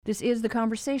This is The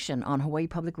Conversation on Hawaii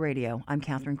Public Radio. I'm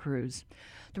Catherine Cruz.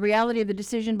 The reality of the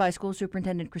decision by School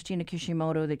Superintendent Christina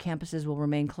Kishimoto that campuses will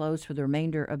remain closed for the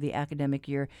remainder of the academic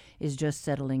year is just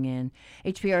settling in.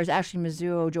 HPR's Ashley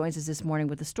Mizuo joins us this morning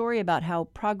with a story about how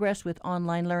progress with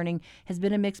online learning has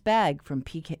been a mixed bag from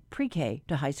pre-K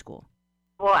to high school.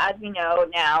 Well, as we know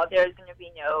now, there's going to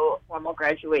be no formal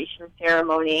graduation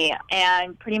ceremony,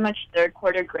 and pretty much third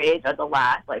quarter grades are the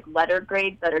last, letter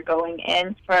grades that are going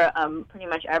in for pretty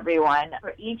much everyone.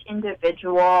 For each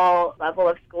individual level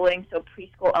of schooling, so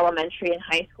preschool, elementary, and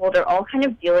high school, they're all kind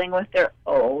of dealing with their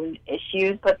own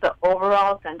issues, but the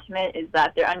overall sentiment is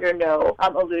that they're under no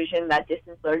illusion that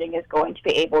distance learning is going to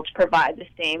be able to provide the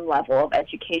same level of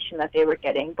education that they were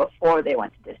getting before they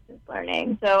went to distance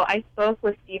learning. So I spoke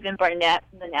with Stephen Barnett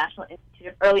from the National Institute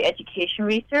of Early Education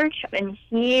Research, and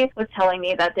he was telling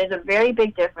me that there's a very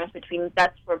big difference between,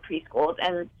 that's for preschools,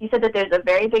 and he said that there's a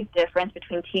very big difference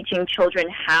between teaching children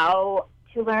how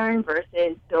to learn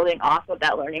versus building off of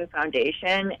that learning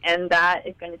foundation, and that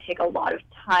is going to take a lot of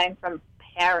time from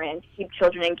parents to keep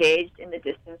children engaged in the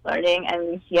distance learning,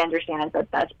 and he understands that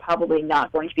that's probably not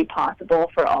going to be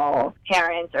possible for all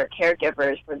parents or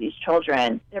caregivers for these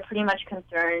children. They're pretty much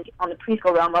concerned on the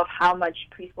preschool realm of how much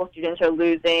preschool students are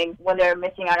losing when they're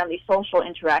missing out on these social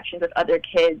interactions with other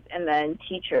kids and then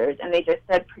teachers, and they just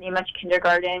said pretty much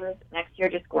kindergartens next year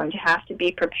just going to have to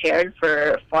be prepared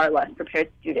for far less prepared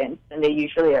students than they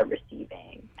usually are receiving.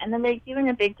 And then there's even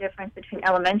a big difference between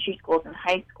elementary schools and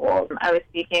high schools. I was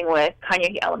speaking with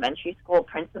Kaneohe Elementary School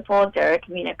principal Derek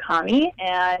Minakami,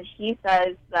 and he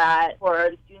says that for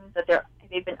the students that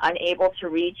they've been unable to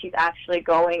reach, he's actually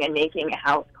going and making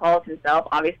house calls himself,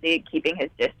 obviously keeping his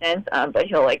distance, but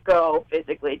he'll go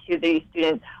physically to the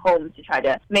students' homes to try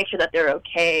to make sure that they're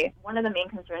okay. One of the main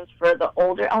concerns for the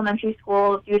older elementary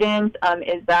school students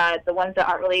is that the ones that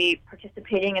aren't really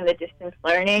participating in the distance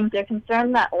learning, they're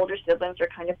concerned that older siblings are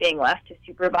kind of being left to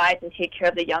supervise and take care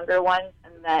of the younger ones,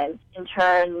 and then in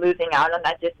turn losing out on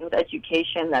that distance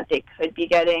education that they could be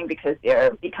getting because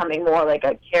they're becoming more like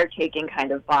a caretaking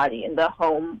kind of body in the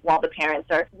home while the parents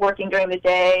are working during the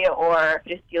day or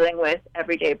just dealing with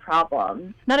everyday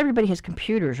problems. Not everybody has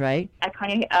computers, right? At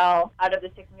Kaneohe L, out of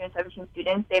the 617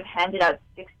 students, they've handed out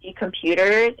 60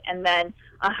 computers and then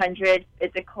 100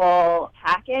 physical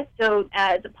packets. So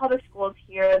at the public schools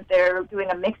here, they're doing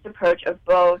a mixed approach of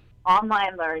both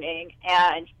online learning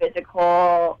and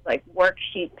physical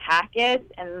worksheet packets,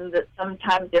 and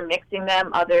sometimes they're mixing them.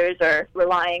 Others are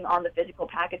relying on the physical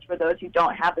packets for those who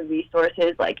don't have the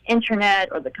resources like internet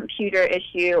or the computer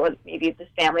issue, or maybe if this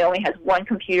family only has one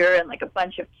computer and a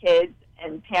bunch of kids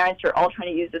and parents are all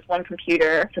trying to use this one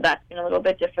computer, so that's been a little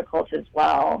bit difficult as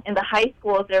well. In the high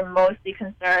schools, they're mostly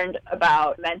concerned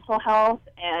about mental health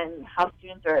and how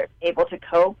students are able to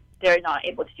cope. They're not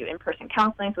able to do in-person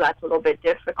counseling, so that's a little bit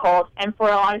difficult. And for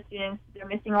a lot of students, they're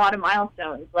missing a lot of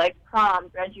milestones, like prom,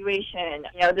 graduation.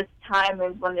 This time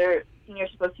is when their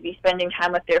seniors supposed to be spending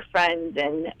time with their friends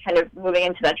and kind of moving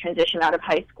into that transition out of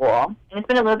high school. And it's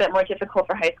been a little bit more difficult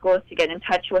for high schools to get in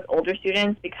touch with older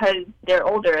students because they're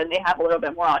older and they have a little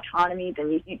bit more autonomy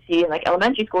than you'd see in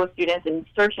elementary school students and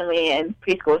certainly in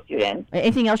preschool students.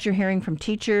 Anything else you're hearing from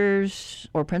teachers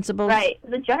or principals? Right.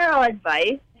 The general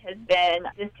advice has been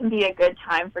this can be a good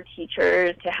time for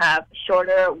teachers to have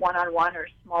shorter one-on-one or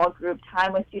small group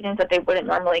time with students that they wouldn't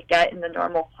normally get in the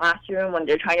normal classroom when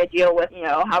they're trying to deal with,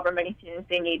 however many students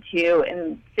they need to,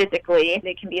 and physically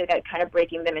they can be kind of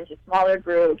breaking them into smaller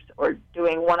groups or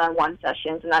doing one-on-one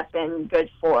sessions, and that's been good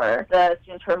for the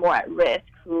students who are more at risk,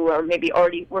 who are maybe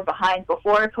already were behind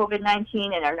before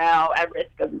COVID-19 and are now at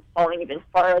risk of falling even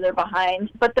farther behind.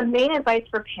 But the main advice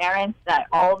for parents that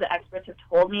all the experts have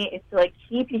told me is to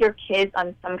keep your kids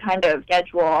on some kind of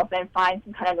schedule and find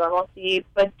some kind of normalcy,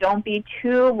 but don't be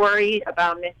too worried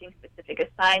about missing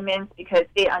specific assignments because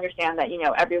they understand that,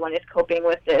 everyone is coping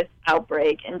with this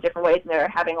outbreak in different ways and they're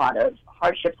having a lot of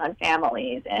hardships on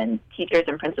families, and teachers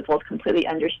and principals completely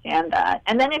understand that.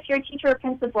 And then if you're a teacher or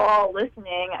principal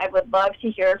listening, I would love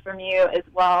to hear from you as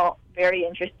well. Very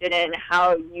interested in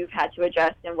how you've had to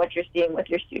adjust and what you're seeing with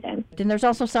your students. Then there's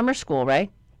also summer school,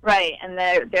 right? Right, and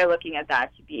they're looking at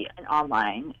that to be an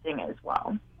online thing as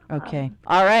well. Okay.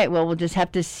 All right. Well, we'll just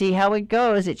have to see how it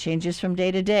goes. It changes from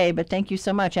day to day, but thank you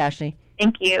so much, Ashley.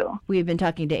 Thank you. We've been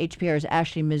talking to HPR's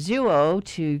Ashley Mizuo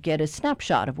to get a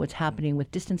snapshot of what's happening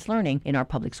with distance learning in our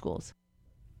public schools.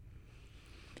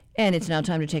 And it's now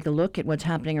time to take a look at what's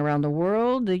happening around the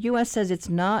world. The U.S. says it's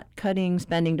not cutting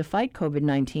spending to fight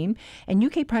COVID-19, and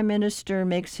UK Prime Minister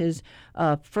makes his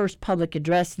first public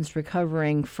address since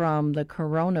recovering from the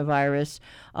coronavirus.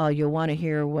 You'll want to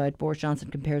hear what Boris Johnson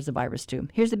compares the virus to.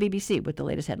 Here's the BBC with the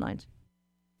latest headlines.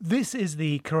 This is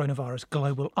the Coronavirus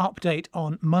Global Update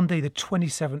on Monday, the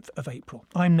 27th of April.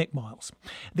 I'm Nick Miles.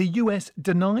 The US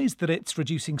denies that it's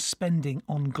reducing spending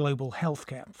on global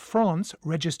healthcare. France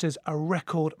registers a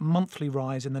record monthly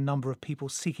rise in the number of people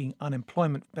seeking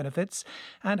unemployment benefits,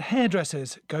 and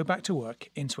hairdressers go back to work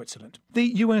in Switzerland.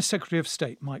 The US Secretary of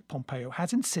State, Mike Pompeo,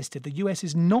 has insisted the US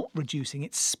is not reducing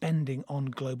its spending on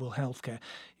global healthcare,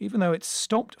 even though it's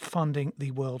stopped funding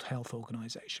the World Health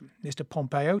Organization. Mr.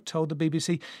 Pompeo told the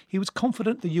BBC he was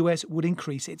confident the US would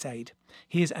increase its aid.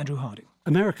 Here's Andrew Harding.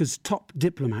 America's top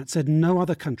diplomat said no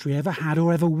other country ever had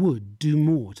or ever would do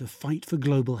more to fight for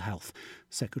global health.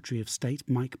 Secretary of State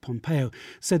Mike Pompeo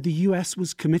said the US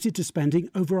was committed to spending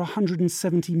over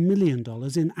 $170 million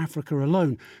in Africa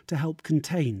alone to help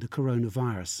contain the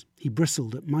coronavirus. He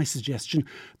bristled at my suggestion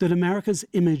that America's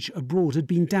image abroad had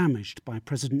been damaged by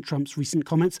President Trump's recent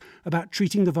comments about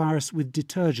treating the virus with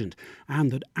detergent, and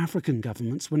that African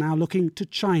governments were now looking to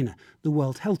China, the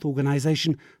World Health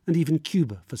Organization, and even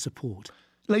Cuba for support.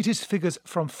 Latest figures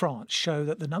from France show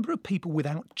that the number of people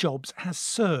without jobs has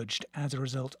surged as a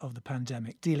result of the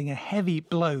pandemic, dealing a heavy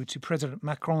blow to President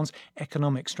Macron's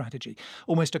economic strategy.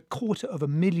 Almost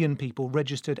 250,000 people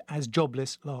registered as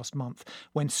jobless last month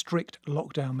when strict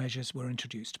lockdown measures were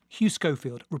introduced. Hugh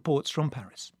Schofield reports from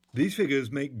Paris. These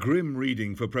figures make grim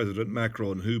reading for President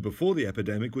Macron, who before the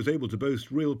epidemic was able to boast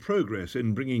real progress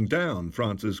in bringing down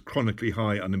France's chronically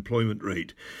high unemployment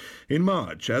rate. In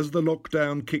March, as the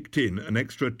lockdown kicked in, an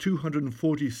extra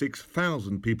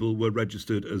 246,000 people were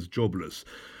registered as jobless.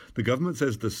 The government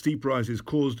says the steep rise is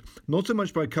caused not so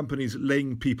much by companies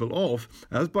laying people off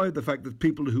as by the fact that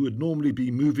people who would normally be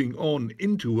moving on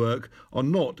into work are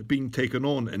not being taken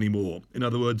on anymore. In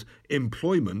other words,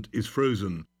 employment is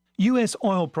frozen. US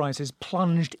oil prices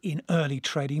plunged in early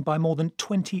trading by more than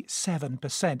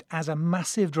 27% as a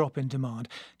massive drop in demand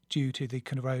due to the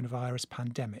coronavirus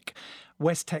pandemic.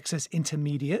 West Texas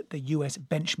Intermediate, the US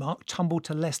benchmark, tumbled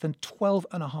to less than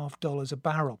 $12.50 a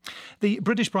barrel. The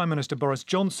British Prime Minister Boris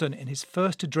Johnson, in his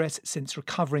first address since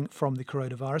recovering from the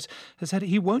coronavirus, has said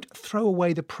he won't throw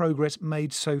away the progress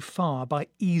made so far by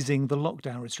easing the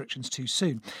lockdown restrictions too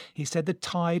soon. He said the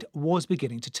tide was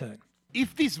beginning to turn.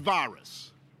 If this virus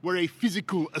were a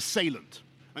physical assailant,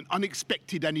 an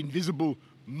unexpected and invisible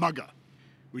mugger,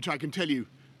 which I can tell you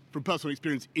from personal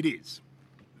experience it is,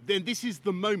 then this is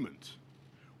the moment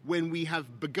when we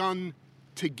have begun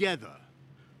together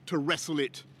to wrestle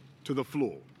it to the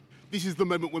floor. This is the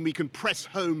moment when we can press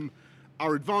home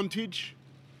our advantage.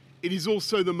 It is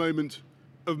also the moment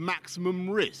of maximum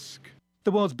risk.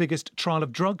 The world's biggest trial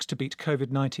of drugs to beat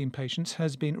COVID-19 patients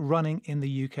has been running in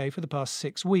the UK for the past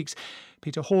 6 weeks.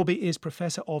 Peter Horby is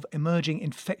Professor of Emerging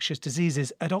Infectious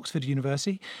Diseases at Oxford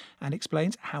University and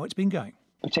explains how it's been going.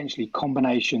 Potentially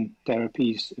combination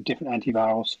therapies of different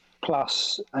antivirals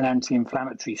plus an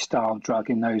anti-inflammatory style drug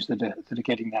in those that are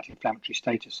getting that inflammatory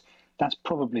status. That's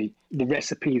probably the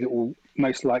recipe that will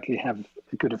most likely have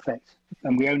a good effect.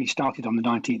 And we only started on the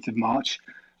 19th of March.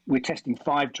 We're testing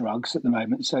 5 drugs at the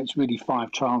moment, so it's really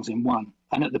 5 trials in one.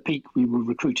 And at the peak, we were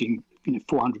recruiting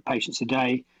 400 patients a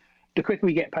day. The quicker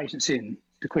we get patients in,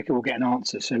 the quicker we'll get an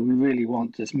answer. So we really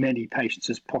want as many patients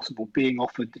as possible being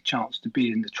offered the chance to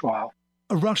be in the trial.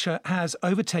 Russia has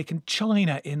overtaken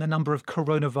China in the number of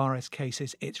coronavirus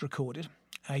cases it's recorded.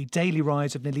 A daily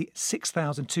rise of nearly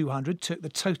 6,200 took the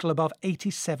total above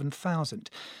 87,000.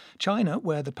 China,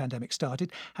 where the pandemic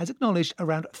started, has acknowledged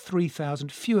around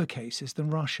 3,000 fewer cases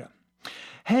than Russia.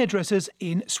 Hairdressers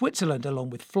in Switzerland,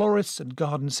 along with florists and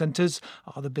garden centres,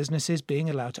 are the businesses being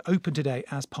allowed to open today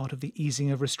as part of the easing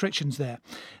of restrictions there.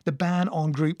 The ban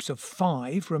on groups of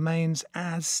 5 remains,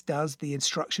 as does the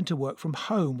instruction to work from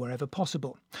home wherever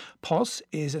possible. Pos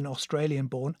is an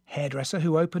Australian-born hairdresser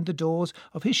who opened the doors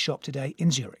of his shop today in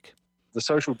Zurich. The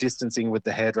social distancing with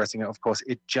the hairdressing, of course,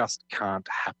 it just can't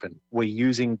happen. We're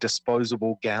using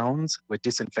disposable gowns. We're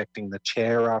disinfecting the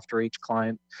chair after each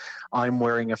client. I'm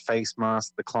wearing a face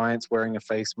mask. The client's wearing a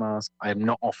face mask. I am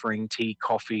not offering tea,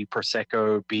 coffee,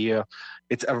 Prosecco, beer.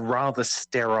 It's a rather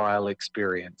sterile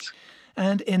experience.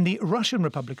 And in the Russian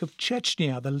Republic of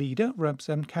Chechnya, the leader,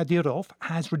 Ramzan Kadyrov,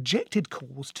 has rejected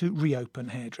calls to reopen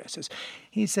hairdressers.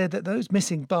 He said that those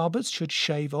missing barbers should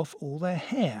shave off all their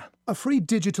hair. A free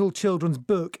digital children's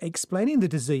book explaining the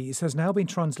disease has now been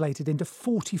translated into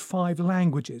 45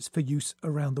 languages for use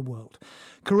around the world.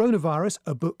 Coronavirus,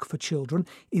 a book for children,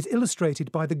 is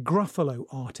illustrated by the Gruffalo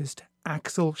artist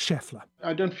Axel Scheffler.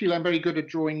 I don't feel I'm very good at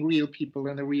drawing real people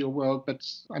in the real world, but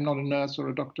I'm not a nurse or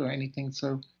a doctor or anything.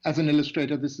 So as an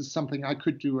illustrator, this is something I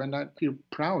could do, and I feel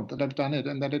proud that I've done it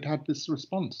and that it had this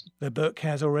response. The book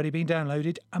has already been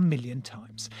downloaded 1 million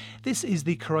times. This is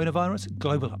the Coronavirus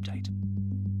Global Update.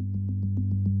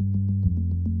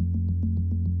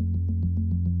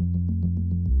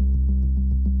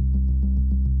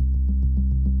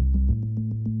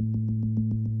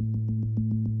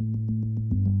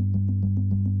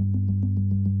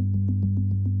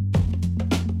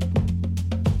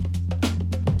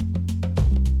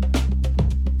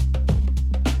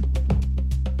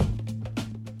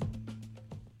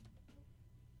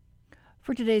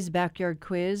 today's Backyard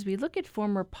Quiz, we look at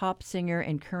former pop singer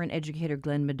and current educator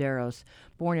Glenn Medeiros.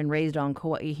 Born and raised on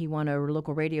Kauai, he won a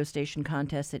local radio station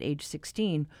contest at age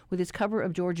 16 with his cover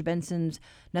of George Benson's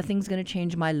Nothing's Gonna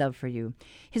Change My Love for You.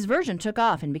 His version took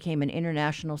off and became an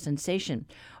international sensation.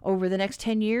 Over the next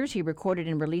 10 years, he recorded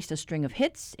and released a string of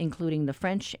hits, including the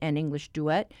French and English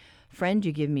duet Friend,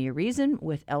 You Give Me a Reason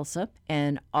with Elsa,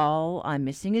 and All I'm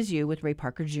Missing Is You with Ray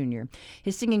Parker Jr.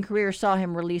 His singing career saw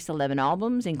him release 11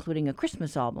 albums, including a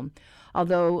Christmas album.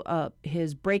 Although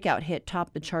his breakout hit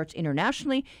topped the charts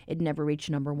internationally, it never reached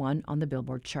number one on the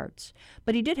Billboard charts.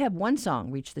 But he did have one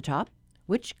song reach the top,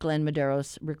 which Glenn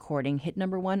Medeiros recording hit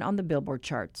number one on the Billboard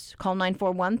charts. Call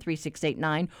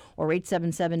 941-3689 or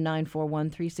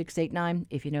 877-941-3689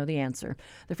 if you know the answer.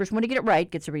 The first one to get it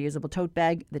right gets a reusable tote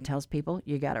bag that tells people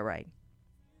you got it right.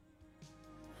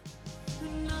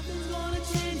 Nothing's gonna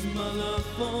change my love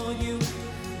for you.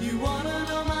 You wanna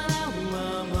know my now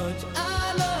how much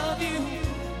I love you.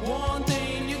 One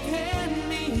thing you can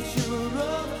be sure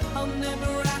of, I'll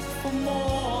never ask for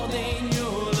more than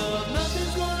your love.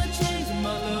 Nothing's gonna change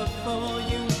my love for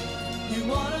you. You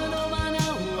wanna know by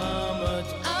now how much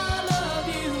I love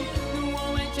you. You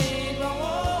won't change my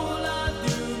whole life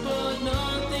through, but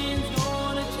nothing's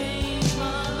gonna change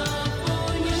my love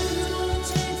for you. Gonna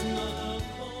change my love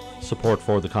for you. Support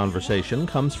for the conversation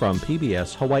comes from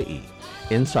PBS Hawaii.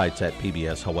 Insights at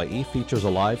PBS Hawaii features a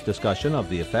live discussion of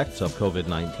the effects of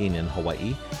COVID-19 in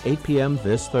Hawaii, 8 p.m.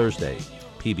 this Thursday.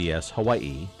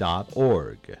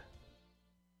 pbshawaii.org.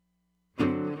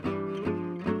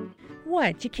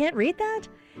 What, you can't read that?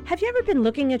 Have you ever been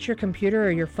looking at your computer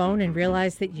or your phone and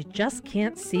realized that you just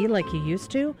can't see like you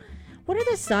used to? What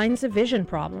are the signs of vision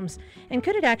problems? And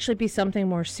could it actually be something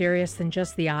more serious than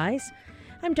just the eyes?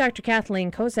 I'm Dr. Kathleen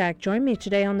Kozak. Join me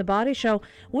today on The Body Show.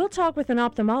 We'll talk with an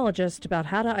ophthalmologist about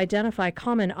how to identify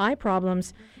common eye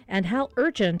problems and how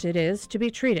urgent it is to be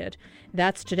treated.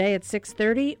 That's today at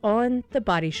 6:30 on The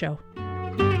Body Show.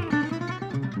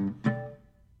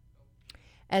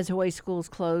 As Hawaii schools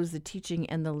closed, the teaching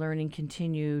and the learning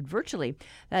continued virtually.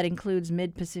 That includes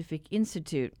Mid-Pac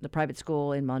Institute. The private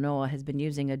school in Manoa has been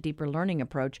using a deeper learning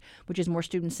approach, which is more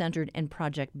student-centered and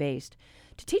project-based.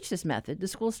 To teach this method, the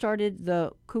school started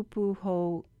the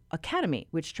Kupuho Academy,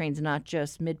 which trains not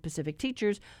just Mid-Pacific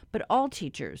teachers, but all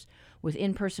teachers. With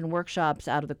in-person workshops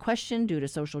out of the question due to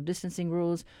social distancing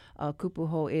rules,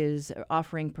 Kupuho is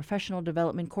offering professional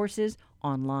development courses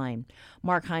online.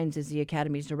 Mark Hines is the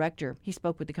Academy's director. He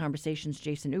spoke with The Conversation's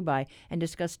Jason Ubai and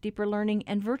discussed deeper learning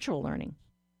and virtual learning.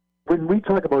 When we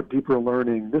talk about deeper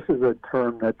learning, this is a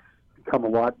term that's become a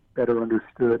lot better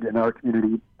understood in our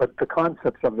community, but the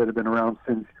concepts of it have been around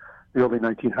since the early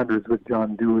 1900s with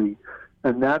John Dewey.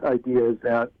 And that idea is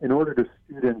that in order to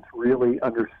students really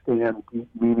understand deep,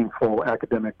 meaningful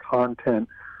academic content,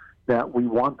 that we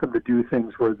want them to do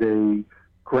things where they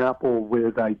grapple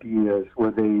with ideas,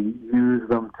 where they use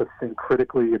them to think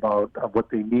critically about what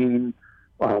they mean.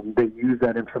 They use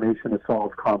that information to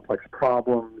solve complex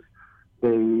problems.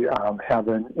 They have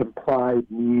an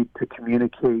implied need to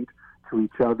communicate to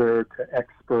each other, to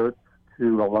experts,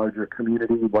 to a larger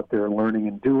community, what they're learning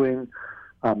and doing.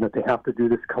 That they have to do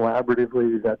this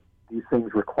collaboratively, that these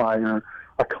things require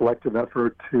a collective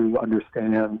effort to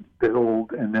understand,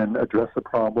 build, and then address a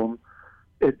problem.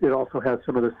 It also has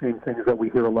some of the same things that we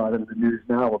hear a lot in the news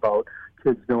now about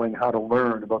kids knowing how to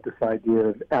learn, about this idea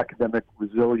of academic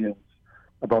resilience,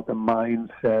 about the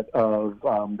mindset of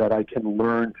that I can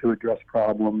learn to address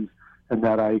problems and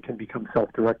that I can become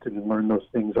self-directed and learn those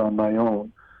things on my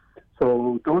own.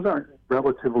 So those aren't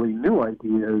relatively new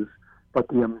ideas, but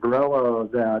the umbrella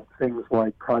that things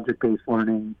like project-based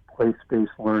learning,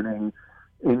 place-based learning,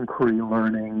 inquiry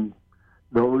learning,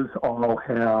 those all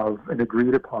have an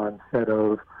agreed-upon set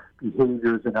of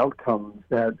behaviors and outcomes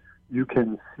that you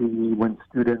can see when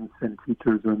students and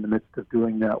teachers are in the midst of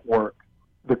doing that work.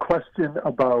 The question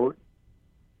about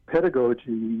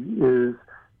pedagogy is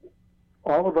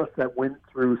all of us that went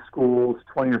through schools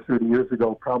 20 or 30 years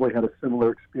ago probably had a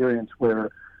similar experience where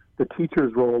the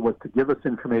teacher's role was to give us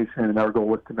information and our goal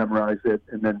was to memorize it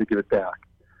and then to give it back.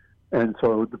 And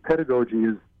so the pedagogy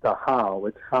is the how.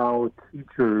 It's how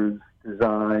teachers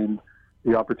design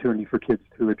the opportunity for kids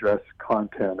to address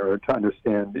content or to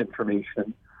understand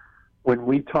information. When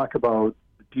we talk about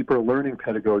deeper learning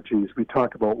pedagogies, we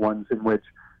talk about ones in which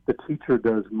the teacher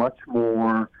does much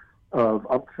more of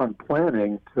upfront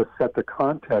planning to set the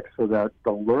context so that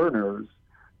the learners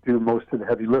do most of the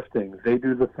heavy lifting. They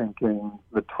do the thinking,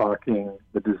 the talking,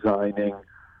 the designing,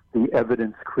 the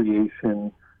evidence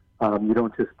creation. You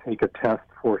don't just take a test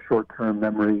for short-term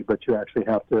memory, but you actually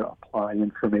have to apply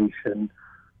information.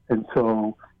 And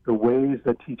so the ways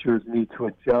that teachers need to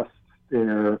adjust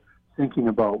their thinking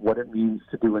about what it means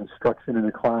to do instruction in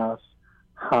a class,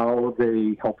 how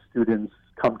they help students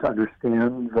come to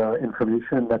understand the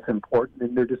information that's important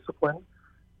in their discipline,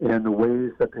 and the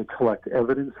ways that they collect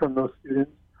evidence from those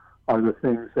students are the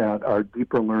things that our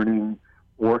deeper learning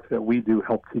work that we do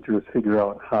help teachers figure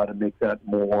out how to make that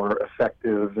more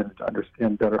effective and to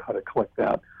understand better how to collect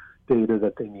that data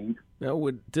that they need. Now,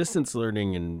 with distance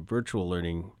learning and virtual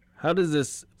learning, how does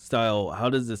this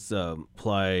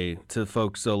apply to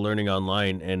folks learning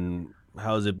online, and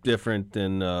how is it different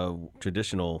than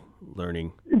traditional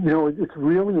learning? You know, it's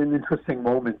really an interesting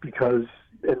moment because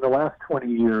in the last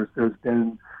 20 years, there's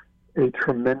been a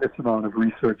tremendous amount of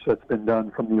research that's been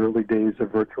done from the early days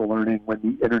of virtual learning when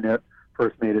the internet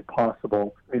first made it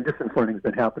possible. I mean, distance learning has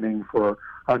been happening for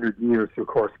 100 years through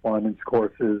correspondence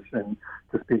courses and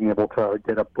just being able to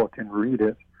get a book and read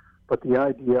it. But the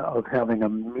idea of having a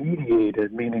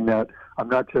mediated, meaning that I'm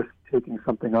not just taking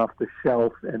something off the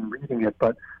shelf and reading it,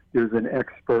 but there's an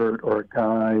expert or a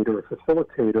guide or a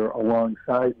facilitator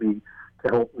alongside me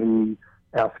to help me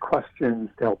ask questions,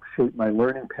 to help shape my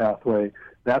learning pathway.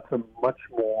 That's a much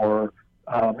more,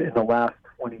 in the last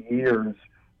 20 years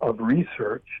of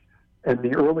research. And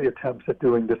the early attempts at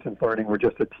doing distance learning were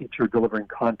just a teacher delivering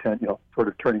content, sort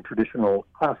of turning traditional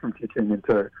classroom teaching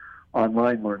into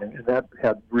online learning. And that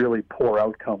had really poor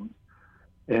outcomes.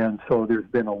 And so there's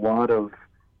been a lot of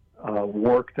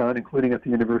work done, including at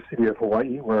the University of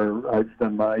Hawaii, where I've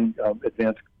done my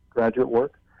advanced graduate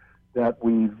work, that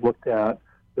we've looked at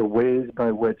the ways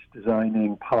by which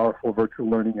designing powerful virtual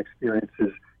learning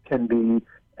experiences can be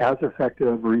as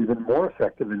effective or even more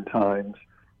effective in times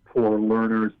for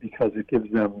learners because it gives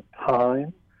them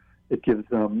time, it gives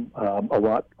them a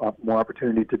lot more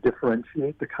opportunity to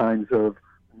differentiate the kinds of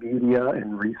media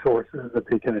and resources that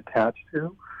they can attach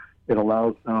to. It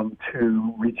allows them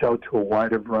to reach out to a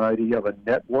wider variety of a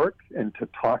network and to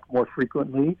talk more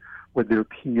frequently with their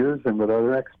peers and with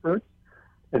other experts.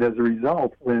 And as a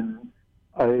result, when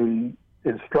an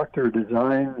instructor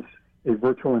designs a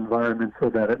virtual environment so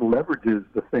that it leverages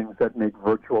the things that make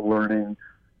virtual learning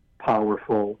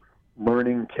powerful,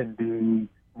 learning can be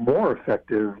more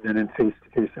effective than in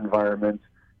face-to-face environments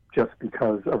just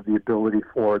because of the ability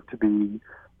for it to be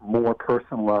more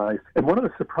personalized. And one of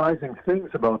the surprising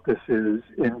things about this is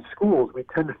in schools, we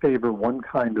tend to favor one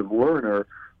kind of learner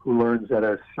who learns at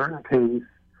a certain pace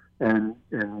and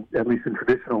at least in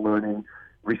traditional learning,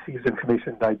 receives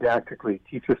information didactically.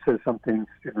 Teacher says something,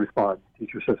 student responds.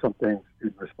 Teacher says something,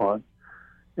 student responds.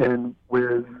 And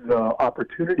with the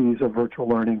opportunities of virtual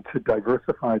learning to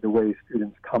diversify the way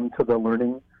students come to the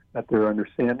learning that they're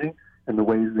understanding and the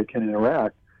ways they can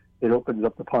interact, it opens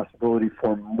up the possibility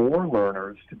for more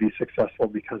learners to be successful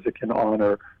because it can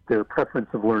honor their preference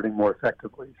of learning more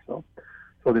effectively. So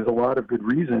there's a lot of good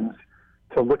reasons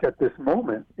to look at this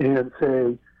moment and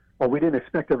say, well, we didn't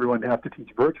expect everyone to have to teach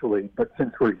virtually, but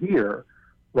since we're here,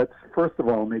 let's first of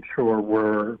all make sure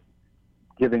we're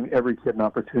giving every kid an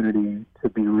opportunity to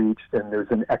be reached, and there's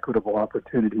an equitable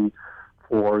opportunity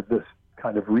for this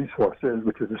kind of resources,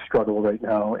 which is a struggle right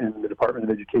now in the Department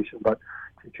of Education, but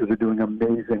teachers are doing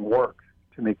amazing work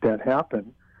to make that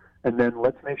happen. And then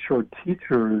let's make sure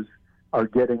teachers are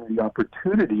getting the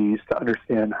opportunities to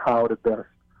understand how to best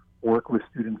work with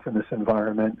students in this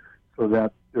environment so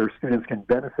that their students can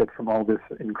benefit from all this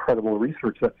incredible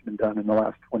research that's been done in the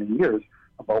last 20 years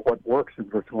about what works in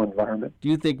virtual environments. Do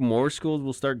you think more schools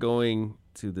will start going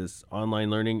to this online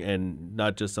learning and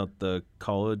not just at the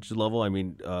college level? I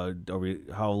mean,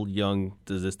 how young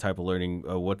does this type of learning,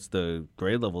 what's the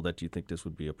grade level that you think this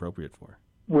would be appropriate for?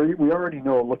 We already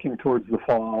know, looking towards the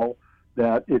fall,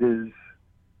 that it is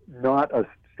not a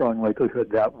strong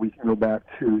likelihood that we can go back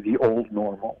to the old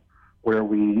normal, where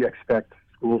we expect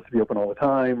schools to be open all the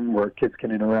time, where kids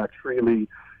can interact freely,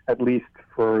 at least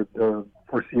for the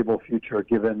foreseeable future,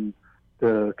 given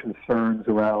the concerns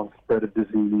around spread of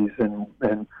disease and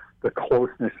the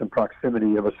closeness and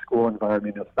proximity of a school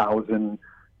environment, 1,000,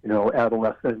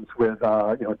 adolescents with,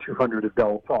 200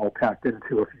 adults all packed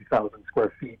into a few thousand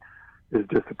square feet is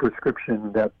just a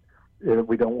prescription that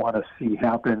we don't want to see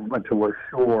happen until we're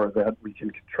sure that we can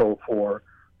control for,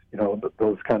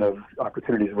 those kind of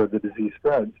opportunities where the disease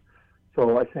spreads.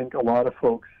 So I think a lot of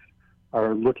folks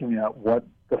are looking at what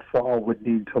the fall would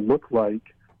need to look like,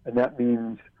 and that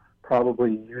means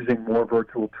probably using more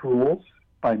virtual tools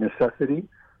by necessity,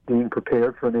 being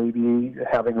prepared for maybe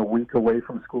having a week away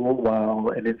from school while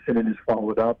an incident is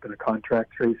followed up and a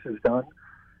contact trace is done.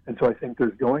 And so I think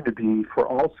there's going to be, for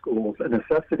all schools, a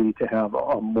necessity to have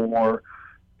a more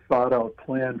thought-out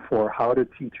plan for how do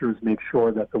teachers make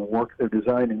sure that the work they're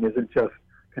designing isn't just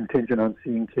contingent on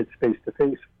seeing kids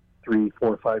face-to-face 3,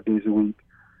 4, 5 days a week.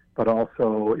 But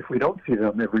also, if we don't see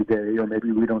them every day, or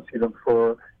maybe we don't see them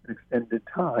for an extended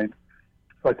time,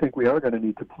 so I think we are going to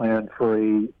need to plan for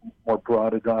a more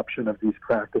broad adoption of these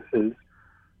practices.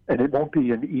 And it won't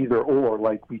be an either or,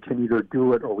 like we can either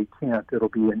do it or we can't. It'll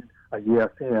be a yes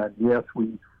and. Yes,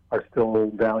 we are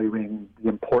still valuing the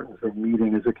importance of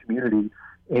meeting as a community,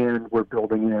 and we're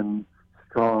building in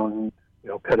strong,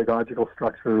 pedagogical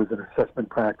structures and assessment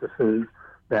practices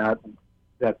that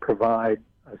provide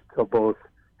us to both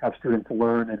have students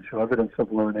learn and show evidence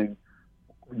of learning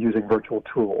using virtual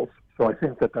tools. So I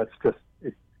think that's just,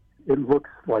 it looks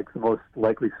like the most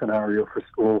likely scenario for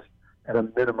schools at a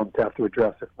minimum to have to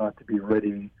address, if not to be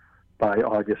ready by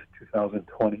August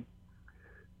 2020.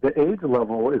 The age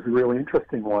level is a really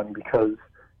interesting one because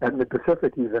at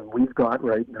Mid-Pacific even, we've got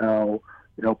right now,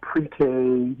 pre-K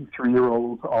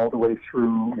 3-year-olds all the way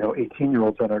through,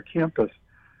 18-year-olds on our campus.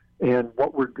 And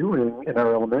what we're doing in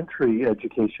our elementary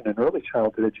education and early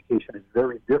childhood education is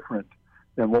very different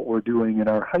than what we're doing in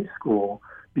our high school,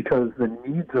 because the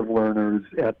needs of learners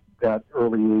at that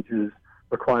early ages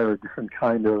require a different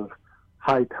kind of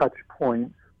high touch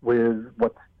point with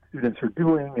what students are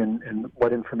doing and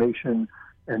what information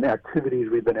and activities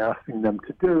we've been asking them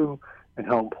to do, and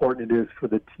how important it is for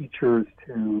the teachers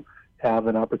to have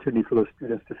an opportunity for those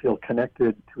students to feel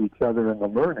connected to each other in the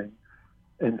learning.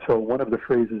 And so one of the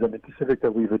phrases at Mid-Pacific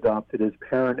that we've adopted is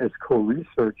parent as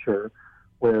co-researcher,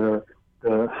 where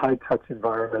the high-touch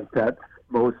environment that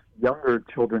most younger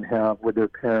children have with their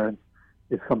parents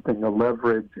is something to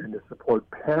leverage and to support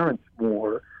parents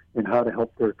more in how to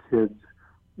help their kids,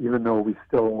 even though we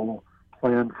still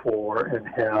plan for and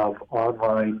have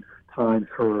online time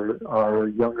for our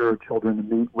younger children to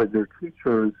meet with their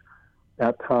teachers.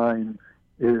 That time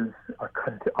is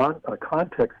a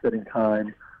context-setting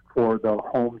time for the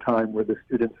home time where the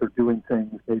students are doing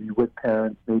things, maybe with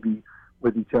parents, maybe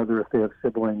with each other if they have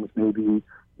siblings, maybe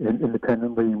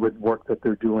independently with work that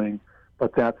they're doing.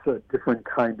 But that's a different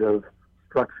kind of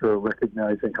structure,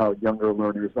 recognizing how younger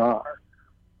learners are.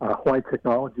 Hawaii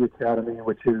Technology Academy,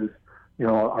 which is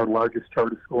our largest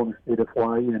charter school in the state of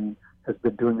Hawaii and has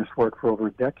been doing this work for over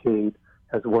a decade,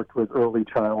 has worked with early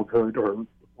childhood, or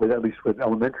at least with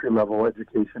elementary level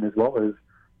education, as well as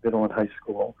middle and high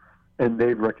school. And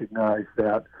they've recognized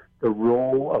that the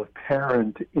role of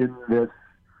parent in this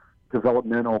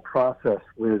developmental process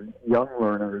with young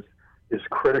learners is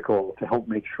critical to help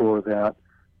make sure that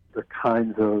the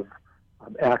kinds of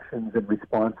actions and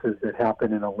responses that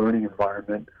happen in a learning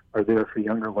environment are there for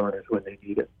younger learners when they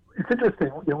need it. It's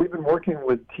interesting. We've been working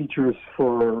with teachers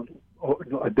for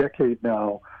a decade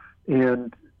now,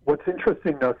 and what's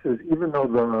interesting to us is even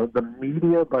though the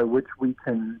media by which we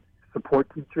can support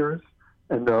teachers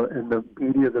and the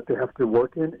media that they have to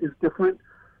work in is different,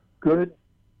 good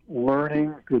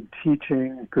learning, good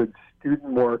teaching, good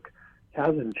student work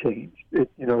hasn't changed.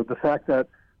 The fact that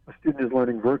a student is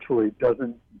learning virtually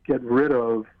doesn't get rid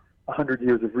of 100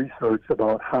 years of research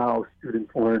about how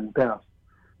students learn best.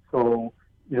 So,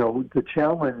 the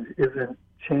challenge isn't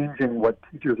changing what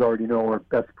teachers already know are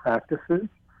best practices,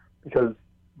 because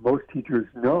most teachers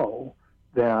know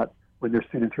that when their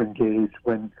students are engaged,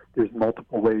 when there's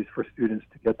multiple ways for students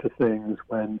to get to things,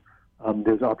 when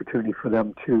there's opportunity for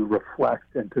them to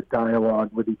reflect and to dialogue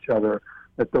with each other,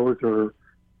 that those are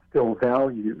still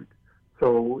valued.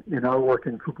 So in our work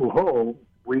in Kupuho,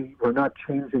 we're not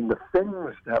changing the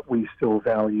things that we still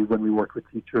value when we work with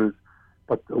teachers,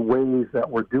 but the ways that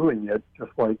we're doing it,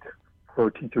 just like for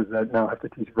teachers that now have to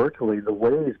teach virtually, the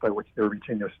ways by which they're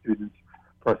reaching their students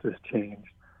for us has changed.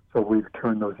 So we've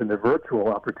turned those into virtual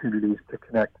opportunities to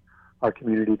connect our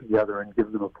community together and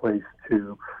give them a place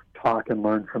to talk and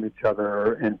learn from each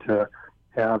other, and to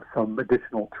have some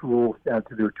additional tools to add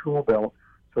to their tool belt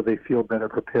so they feel better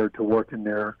prepared to work in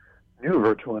their new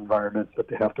virtual environments that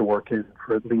they have to work in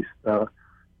for at least the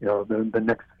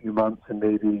next few months and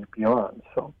maybe beyond.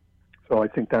 So I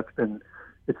think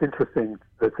it's interesting.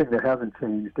 The thing that hasn't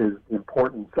changed is the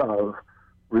importance of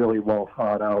really well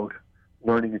thought out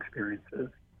learning experiences.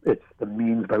 It's the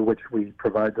means by which we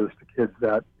provide those to kids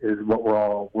that is what we're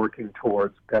all working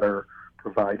towards better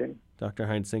providing. Dr.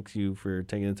 Hines, thank you for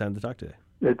taking the time to talk today.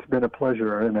 It's been a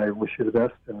pleasure, and I wish you the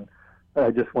best. And I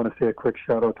just want to say a quick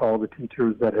shout out to all the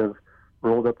teachers that have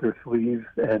rolled up their sleeves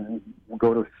and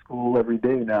go to school every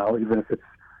day now, even if it's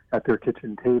at their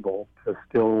kitchen table, to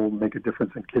still make a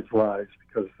difference in kids' lives,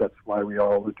 because that's why we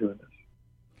all are doing this.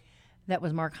 That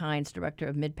was Mark Hines, director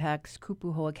of Mid-Pac's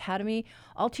Kupuho Academy.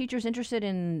 All teachers interested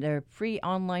in their free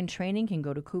online training can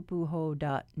go to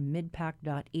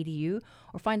kupuho.midpac.edu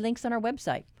or find links on our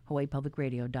website,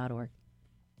 hawaiipublicradio.org.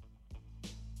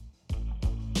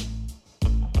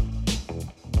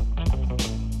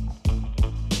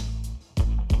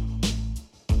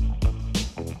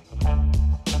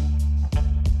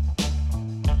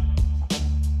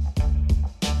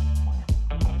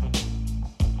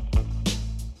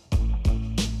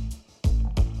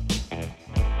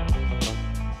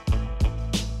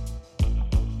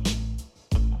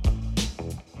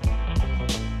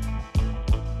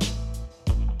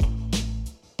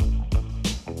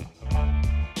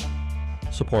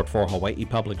 Support for Hawaii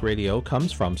Public Radio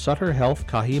comes from Sutter Health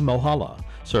Kahi Mohala,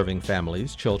 serving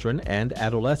families, children, and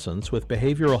adolescents with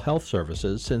behavioral health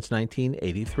services since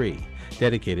 1983,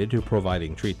 dedicated to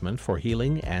providing treatment for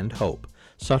healing and hope.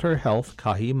 Sutter Health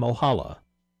Kahi Mohala.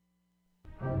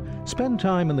 Spend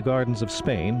time in the gardens of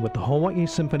Spain with the Hawaii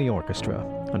Symphony Orchestra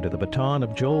under the baton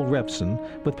of Joel Revson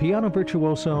with piano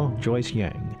virtuoso Joyce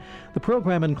Yang. The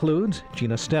program includes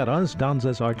Ginastera's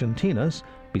Danzas Argentinas,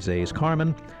 Bizet's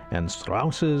Carmen, and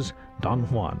Strauss's Don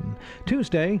Juan.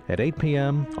 Tuesday at 8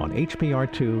 p.m. on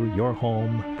HPR2, your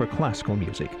home for classical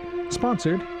music.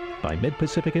 Sponsored by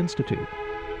Mid-Pacific Institute.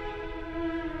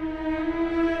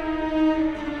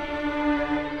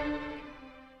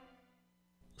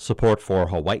 Support for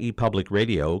Hawaii Public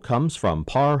Radio comes from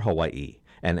PAR Hawaii,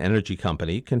 an energy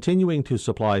company continuing to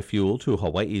supply fuel to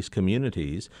Hawaii's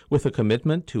communities with a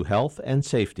commitment to health and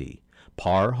safety.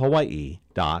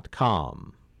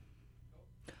 parhawaii.com.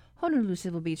 Honolulu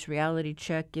Civil Beach Reality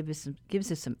Check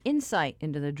gives us some insight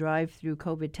into the drive-through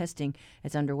COVID testing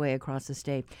that's underway across the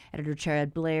state. Editor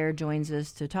Chad Blair joins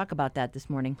us to talk about that this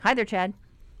morning. Hi there, Chad.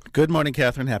 Good morning,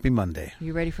 Catherine. Happy Monday.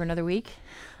 You ready for another week?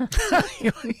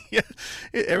 Yeah,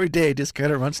 every day just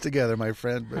kind of runs together, my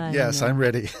friend. But yes, I'm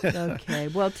ready. Okay.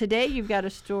 Well, today you've got a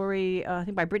story, I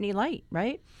think, by Brittany Light,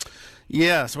 right?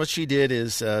 Yes. What she did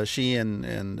is she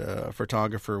and a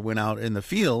photographer went out in the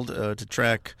field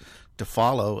to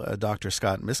follow Dr.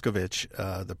 Scott Miskovich,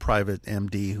 the private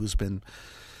MD who's been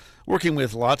working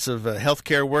with lots of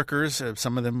healthcare workers,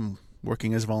 some of them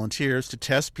working as volunteers, to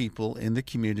test people in the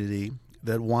community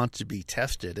that want to be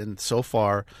tested. And so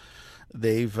far,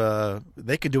 they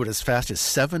could do it as fast as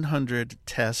 700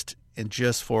 tests in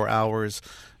just 4 hours.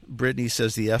 Brittany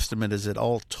says the estimate is that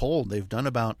all told, they've done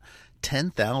about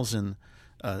 10,000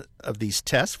 of these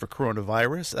tests for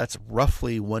coronavirus. That's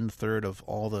roughly 1/3 of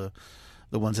all the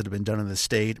ones that have been done in the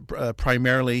state,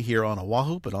 primarily here on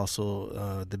Oahu, but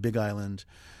also the Big Island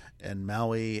and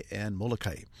Maui and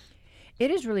Molokai. It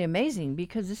is really amazing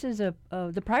because this is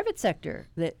the private sector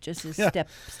that just is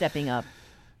stepping up.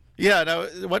 Yeah. Now,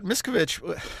 what Miskovich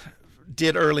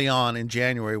did early on in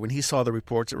January when he saw the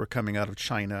reports that were coming out of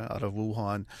China, out of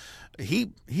Wuhan,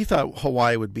 he thought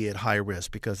Hawaii would be at high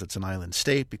risk because it's an island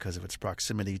state, because of its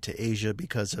proximity to Asia,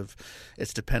 because of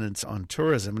its dependence on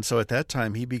tourism. And so at that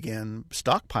time, he began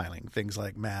stockpiling things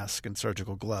like masks and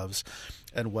surgical gloves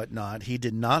and whatnot. He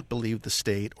did not believe the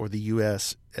state or the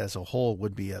U.S. as a whole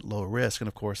would be at low risk. And,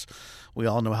 of course, we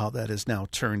all know how that has now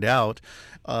turned out.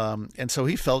 And so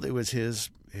he felt it was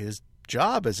his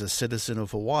job as a citizen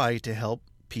of Hawaii to help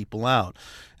people out.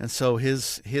 And so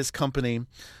his company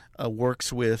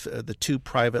works with the 2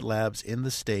 private labs in the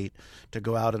state to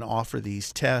go out and offer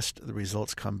these tests. The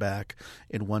results come back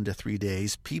in 1 to 3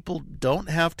 days. People don't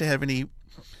have to have any,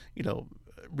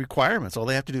 requirements. All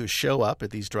they have to do is show up at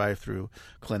these drive-through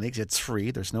clinics. It's free.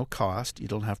 There's no cost. You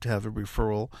don't have to have a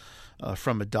referral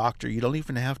from a doctor. You don't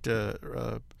even have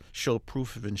to show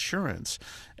proof of insurance.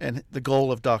 And the goal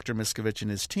of Dr. Miskovich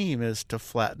and his team is to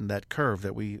flatten that curve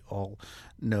that we all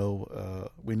know.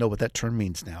 We know what that term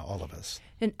means now, all of us.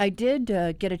 And I did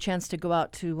get a chance to go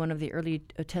out to one of the early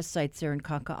test sites there in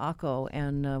Kaka'ako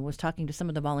and was talking to some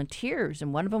of the volunteers.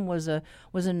 And one of them was a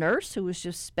nurse who was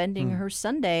just spending her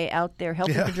Sunday out there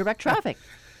helping to direct traffic.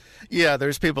 Yeah,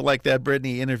 there's people like that.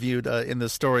 Brittany interviewed in the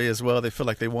story as well. They feel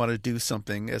like they want to do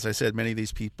something. As I said, many of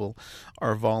these people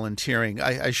are volunteering.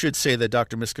 I should say that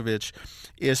Dr. Miskovich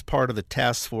is part of the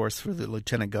task force for the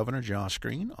Lieutenant Governor, Josh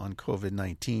Green, on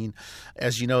COVID-19.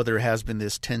 As you know, there has been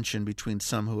this tension between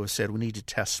some who have said we need to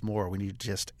test more, we need to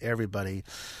test everybody.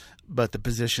 But the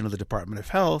position of the Department of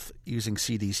Health, using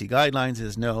CDC guidelines,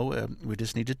 is no, we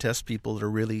just need to test people that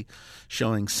are really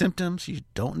showing symptoms. You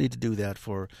don't need to do that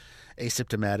for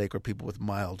asymptomatic or people with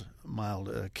mild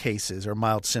cases, or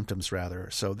mild symptoms, rather.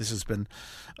 So this has been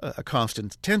a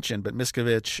constant tension, but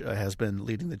Miskovich has been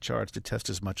leading the charge to test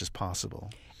as much as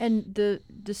possible. And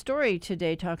the story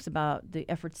today talks about the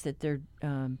efforts that they're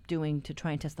doing to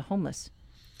try and test the homeless.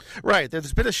 Right.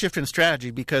 There's been a shift in strategy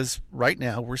because right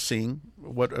now we're seeing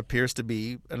what appears to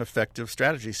be an effective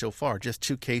strategy so far. Just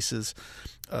 2 cases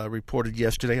reported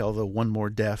yesterday, although 1 more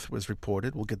death was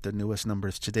reported. We'll get the newest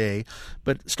numbers today.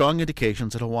 But strong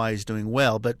indications that Hawaii is doing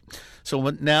well. But so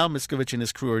what now Miskovich and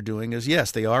his crew are doing is, yes,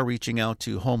 they are reaching out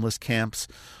to homeless camps,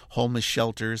 homeless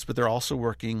shelters, but they're also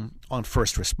working on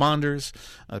first responders,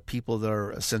 people that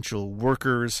are essential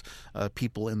workers,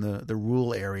 people in the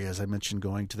rural areas. I mentioned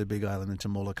going to the Big Island and to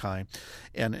Molokai,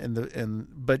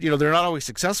 but they're not always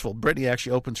successful. Brittany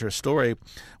actually opens her story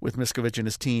with Miskovich and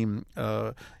his team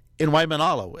in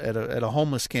Waimanalo at a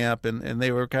homeless camp, and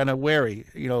they were kind of wary.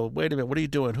 Wait a minute, what are you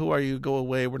doing? Who are you? Go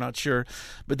away. We're not sure.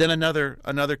 But then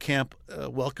another camp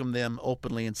welcomed them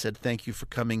openly and said, thank you for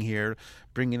coming here,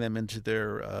 bringing them into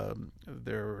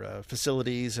their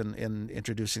facilities and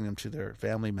introducing them to their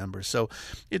family members. So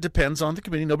it depends on the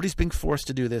community. Nobody's being forced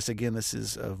to do this. Again, this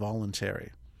is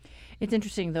voluntary. It's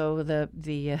interesting, though,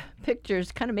 the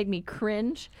pictures kind of make me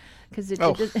cringe because it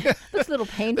looks a little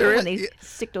painful when they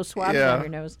stick those swabs down your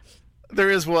nose.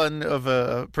 There is one of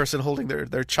a person holding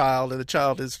their child, and the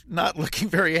child is not looking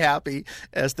very happy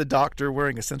as the doctor,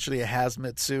 wearing essentially a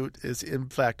hazmat suit, is in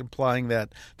fact applying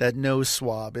that nose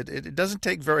swab. It doesn't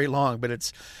take very long, but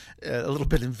it's a little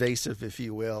bit invasive, if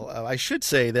you will. I should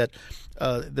say that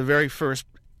the very first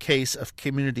case of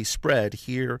community spread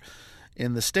here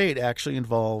in the state actually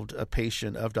involved a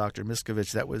patient of Dr.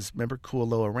 Miskovich. That was, remember,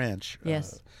 Kualoa Ranch?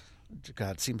 Yes.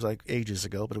 God, it seems like ages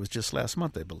ago, but it was just last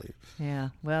month, I believe. Yeah.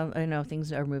 Well, I know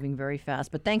things are moving very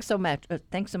fast, but thanks so much.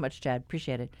 Thanks so much, Chad.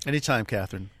 Appreciate it. Anytime,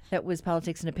 Catherine. That was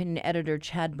Politics and Opinion editor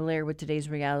Chad Blair with today's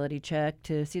reality check.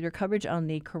 To see their coverage on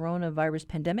the coronavirus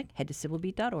pandemic, head to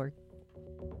civilbeat.org.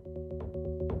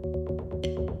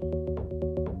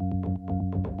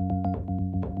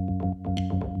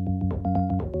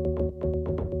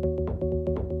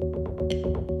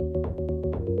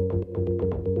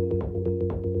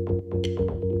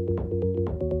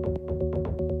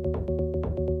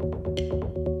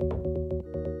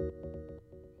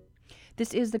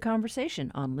 This is The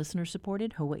Conversation on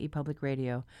listener-supported Hawaii Public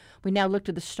Radio. We now look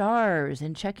to the stars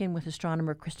and check in with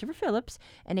astronomer Christopher Phillips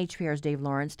and HPR's Dave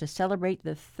Lawrence to celebrate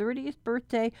the 30th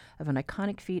birthday of an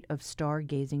iconic feat of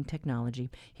stargazing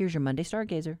technology. Here's your Monday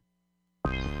Stargazer.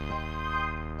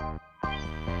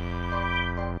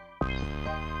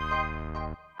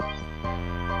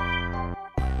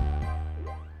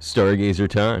 Stargazer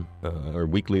time, our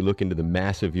weekly look into the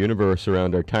massive universe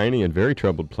around our tiny and very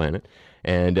troubled planet.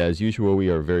 And as usual, we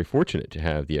are very fortunate to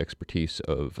have the expertise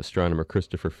of astronomer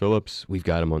Christopher Phillips. We've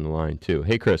got him on the line, too.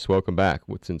 Hey, Chris, welcome back.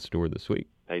 What's in store this week?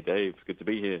 Hey, Dave. Good to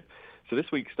be here. So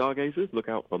this week, stargazers look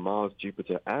out for Mars,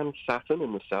 Jupiter, and Saturn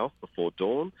in the south before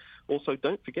dawn. Also,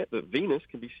 don't forget that Venus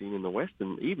can be seen in the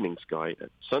western evening sky at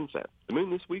sunset. The moon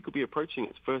this week will be approaching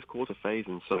its first quarter phase,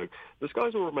 and so the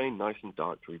skies will remain nice and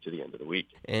dark through to the end of the week.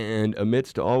 And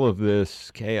amidst all of this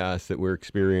chaos that we're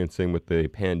experiencing with the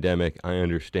pandemic, I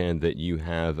understand that you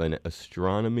have an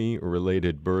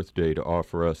astronomy-related birthday to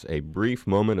offer us a brief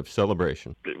moment of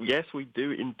celebration. Yes, we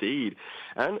do indeed.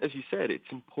 And as you said, it's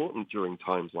important during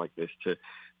times like this to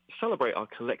celebrate our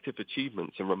collective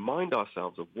achievements and remind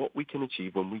ourselves of what we can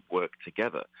achieve when we work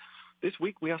together. This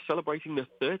week, we are celebrating the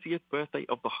 30th birthday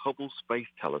of the Hubble Space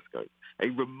Telescope, a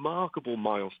remarkable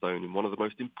milestone in one of the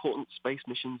most important space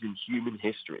missions in human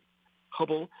history.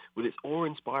 Hubble, with its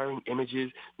awe-inspiring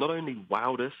images, not only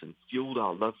wowed us and fueled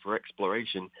our love for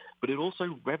exploration, but it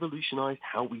also revolutionized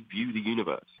how we view the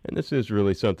universe. And this is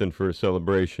really something for a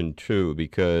celebration, too,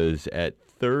 because at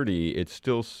 30, it's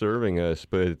still serving us,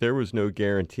 but there was no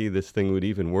guarantee this thing would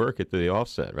even work at the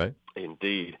offset, right?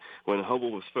 Indeed. When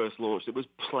Hubble was first launched, it was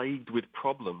plagued with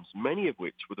problems, many of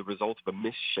which were the result of a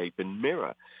misshapen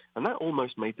mirror, and that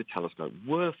almost made the telescope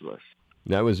worthless.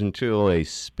 That was until a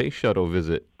space shuttle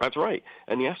visit. That's right,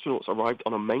 and the astronauts arrived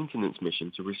on a maintenance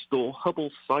mission to restore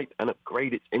Hubble's sight and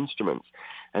upgrade its instruments.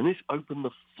 And this opened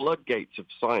the floodgates of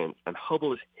science, and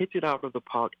Hubble has hit it out of the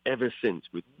park ever since,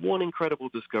 with one incredible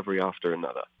discovery after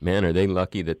another. Man, are they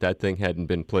lucky that thing hadn't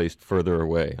been placed further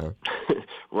away, huh?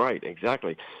 Right,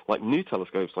 exactly. Like new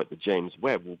telescopes like the James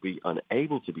Webb will be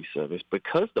unable to be serviced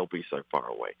because they'll be so far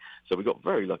away. So we got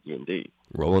very lucky indeed.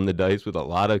 Rolling the dice with a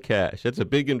lot of cash. That's a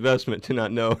big investment to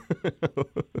not know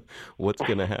what's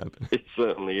going to happen. It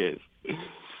certainly is.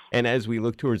 And as we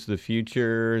look towards the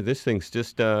future, this thing's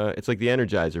just, it's like the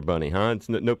Energizer Bunny, huh? It's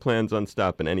no plans on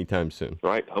stopping anytime soon.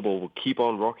 Right. Hubble will keep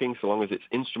on rocking so long as its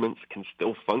instruments can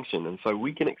still function. And so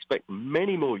we can expect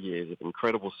many more years of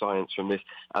incredible science from this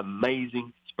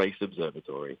amazing space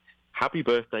observatory. Happy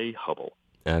birthday, Hubble.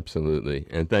 Absolutely.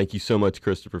 And thank you so much,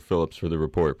 Christopher Phillips, for the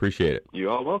report. Appreciate it. You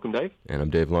are welcome, Dave. And I'm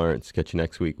Dave Lawrence. Catch you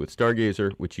next week with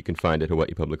Stargazer, which you can find at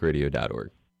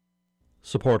hawaiipublicradio.org.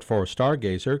 Support for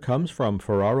Stargazer comes from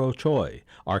Ferraro Choi,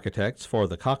 architects for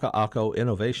the Kaka'ako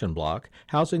Innovation Block,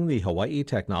 housing the Hawaii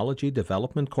Technology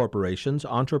Development Corporation's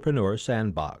Entrepreneur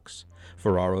Sandbox.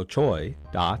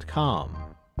 FerraroChoi.com.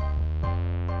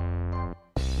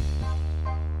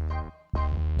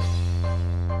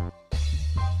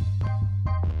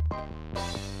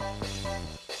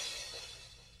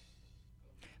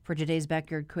 For today's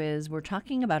Backyard Quiz, we're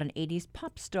talking about an 80s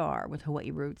pop star with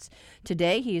Hawaii roots.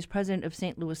 Today, he is president of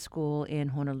St. Louis School in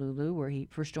Honolulu, where he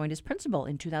first joined as principal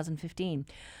in 2015.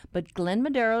 But Glenn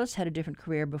Medeiros had a different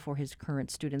career before his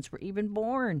current students were even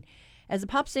born. As a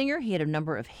pop singer, he had a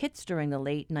number of hits during the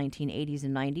late 1980s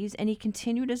and 90s, and he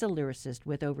continued as a lyricist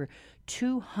with over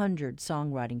 200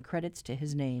 songwriting credits to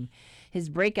his name. His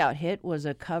breakout hit was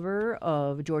a cover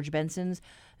of George Benson's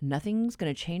Nothing's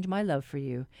Gonna Change My Love for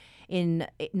You. In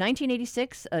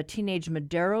 1986, a teenage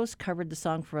Medeiros covered the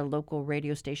song for a local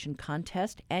radio station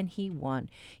contest, and he won.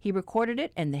 He recorded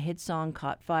it, and the hit song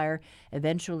caught fire,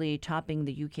 eventually topping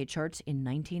the UK charts in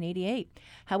 1988.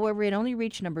 However, it only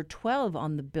reached number 12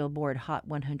 on the Billboard Hot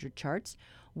 100 charts,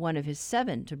 one of his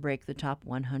 7 to break the top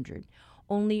 100.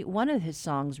 Only one of his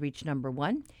songs reached number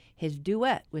 1, his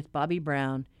duet with Bobby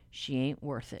Brown, She Ain't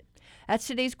Worth It. That's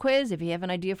today's quiz. If you have an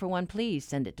idea for one, please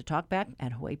send it to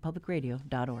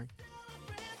talkback@hawaiipublicradio.org.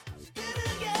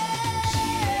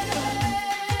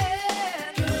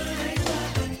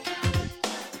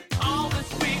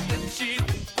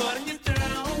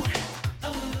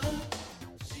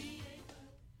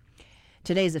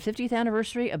 Today is the 50th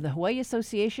anniversary of the Hawaii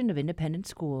Association of Independent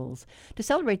Schools. To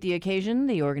celebrate the occasion,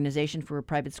 the Organization for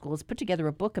Private Schools put together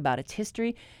a book about its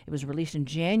history. It was released in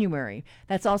January.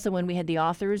 That's also when we had the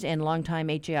authors and longtime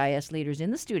HAIS leaders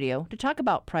in the studio to talk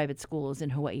about private schools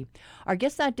in Hawaii. Our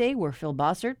guests that day were Phil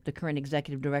Bossert, the current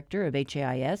executive director of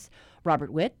HAIS,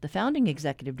 Robert Witt, the founding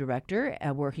executive director,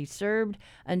 where he served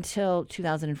until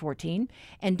 2014,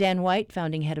 and Dan White,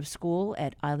 founding head of school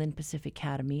at Island Pacific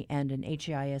Academy and an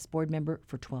HAIS board member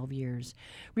for 12 years.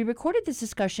 We recorded this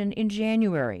discussion in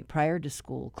January, prior to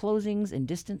school closings and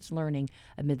distance learning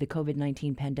amid the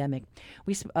COVID-19 pandemic.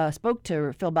 We spoke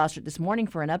to Phil Bossert this morning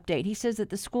for an update. He says that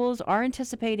the schools are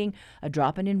anticipating a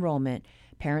drop in enrollment.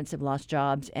 Parents have lost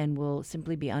jobs and will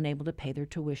simply be unable to pay their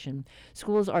tuition.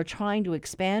 Schools are trying to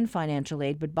expand financial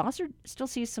aid, but Bossert still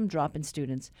sees some drop in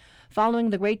students. Following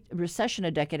the Great Recession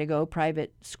a decade ago,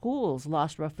 private schools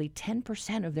lost roughly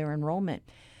 10% of their enrollment.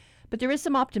 But there is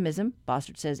some optimism.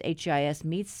 Bossert says HIS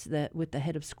meets with the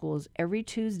head of schools every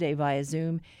Tuesday via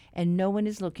Zoom, and no one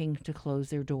is looking to close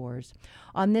their doors.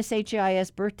 On this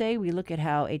HIS birthday, we look at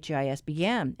how HIS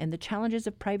began and the challenges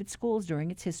of private schools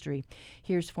during its history.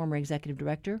 Here's former executive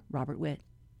director Robert Witt.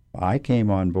 I came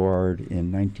on board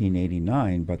in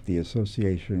 1989, but the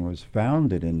association was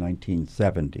founded in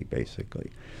 1970, basically.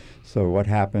 So what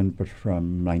happened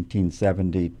from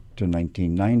 1970 to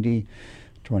 1990?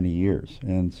 20 years.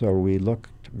 And so we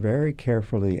looked very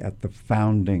carefully at the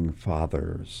founding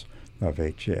fathers of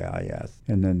HAIS.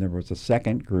 And then there was a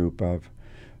second group of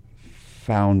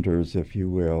founders, if you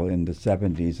will, in the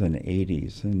 70s and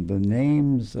 80s. And the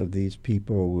names of these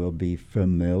people will be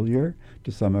familiar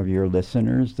to some of your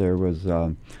listeners. There was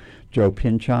Joe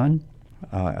Pinchon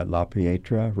at La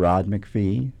Pietra, Rod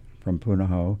McPhee from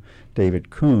Punahou, David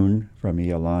Kuhn from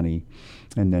Iolani,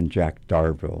 and then Jack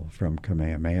Darville from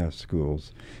Kamehameha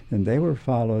Schools. And they were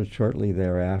followed shortly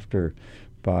thereafter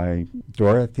by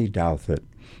Dorothy Douthit,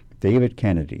 David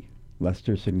Kennedy,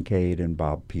 Lester Kincaid, and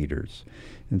Bob Peters.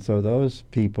 And so those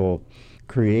people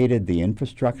created the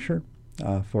infrastructure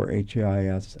for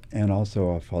HAIS and also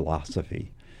a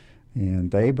philosophy.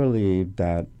 And they believed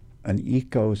that an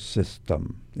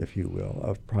ecosystem, if you will,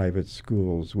 of private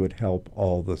schools would help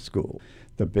all the schools.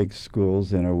 The big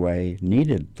schools, in a way,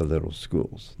 needed the little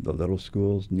schools. The little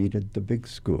schools needed the big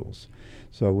schools.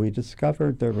 So we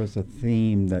discovered there was a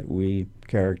theme that we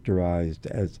characterized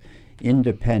as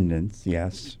independence.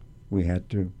 Yes, we had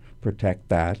to protect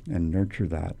that and nurture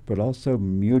that, but also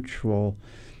mutual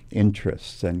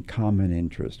interests and common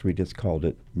interest. We just called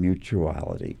it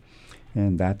mutuality.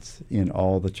 And that's in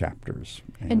all the chapters.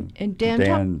 And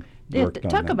Dan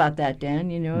talk about that,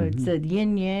 Dan. You know, it's a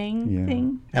yin-yang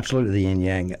thing. Absolutely, the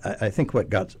yin-yang. I think what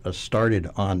got us started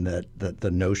on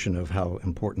the notion of how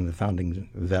important the founding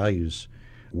values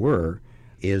were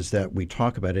is that we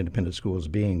talk about independent schools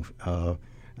being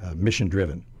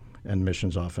mission-driven, and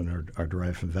missions often are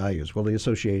derived from values. Well, the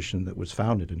association that was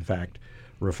founded, in fact,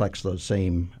 reflects those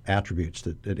same attributes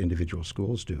that individual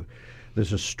schools do.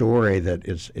 There's a story that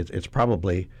it's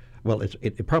probably, well,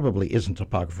 it probably isn't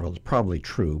apocryphal. It's probably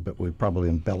true, but we've probably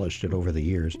embellished it over the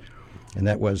years. And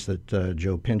that was that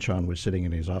Joe Pinchon was sitting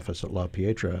in his office at La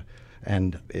Pietra,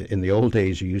 and in the old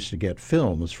days you used to get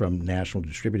films from national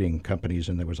distributing companies,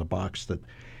 and there was a box that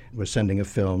was sending a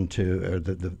film to,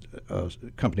 the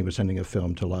company was sending a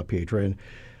film to La Pietra, and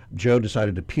Joe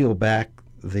decided to peel back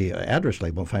the address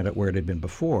label and find out where it had been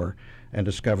before, and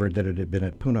discovered that it had been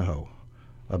at Punahou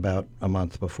about a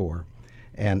month before.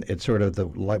 And it sort of, the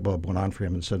light bulb went on for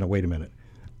him and said, no, wait a minute.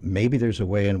 maybe there's a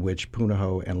way in which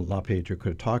Punahou and LaPietra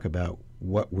could talk about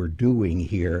what we're doing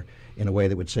here in a way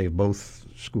that would save both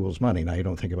schools money. Now, you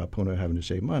don't think about Punahou having to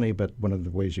save money, but one of the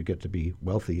ways you get to be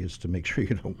wealthy is to make sure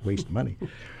you don't waste money.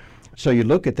 So you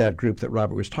look at that group that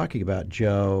Robert was talking about,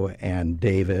 Joe and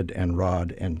David and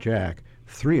Rod and Jack.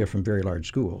 3 are from very large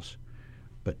schools,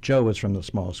 but Joe is from the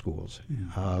small schools.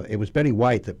 Yeah. It was Betty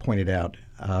White that pointed out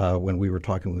when we were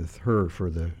talking with her for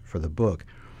the book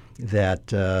that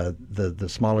the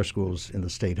smaller schools in the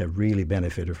state have really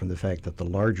benefited from the fact that the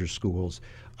larger schools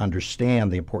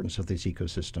understand the importance of this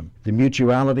ecosystem. The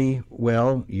mutuality,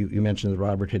 well, you mentioned that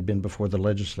Robert had been before the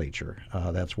legislature.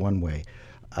 That's one way.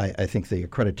 I think the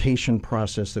accreditation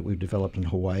process that we've developed in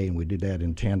Hawaii, and we did that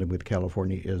in tandem with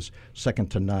California, is second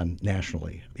to none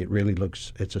nationally. It really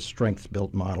it's a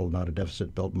strength-built model, not a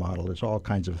deficit-built model. There's all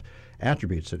kinds of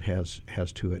attributes it has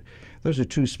to it. Those are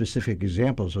 2 specific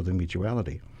examples of the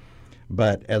mutuality.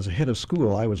 But as a head of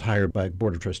school, I was hired by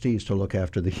Board of Trustees to look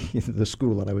after the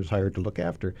school that I was hired to look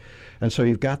after. And so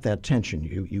you've got that tension.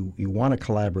 You want to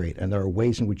collaborate, and there are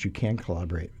ways in which you can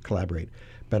collaborate.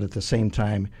 But at the same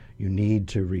time, you need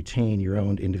to retain your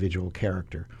own individual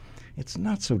character. It's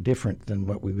not so different than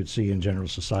what we would see in general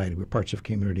society. We're parts of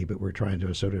community, but we're trying to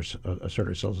assert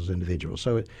ourselves as individuals.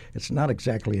 So it's not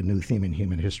exactly a new theme in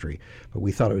human history, but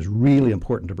we thought it was really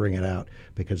important to bring it out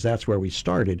because that's where we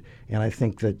started. And I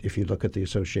think that if you look at the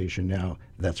association now,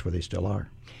 that's where they still are.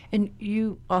 And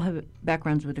you all have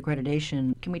backgrounds with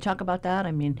accreditation. Can we talk about that?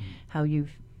 I mean, how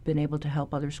you've been able to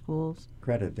help other schools?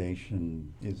 Accreditation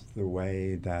is the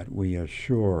way that we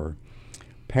assure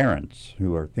parents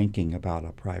who are thinking about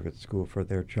a private school for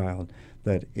their child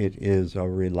that it is a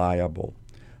reliable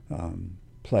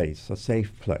place, a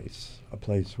safe place, a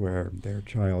place where their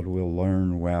child will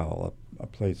learn well, a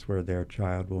place where their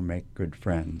child will make good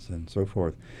friends, and so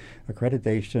forth.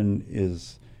 Accreditation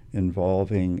is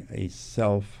involving a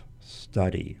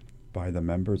self-study by the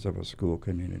members of a school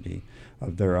community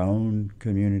of their own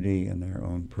community and their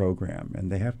own program, and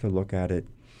they have to look at it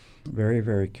very,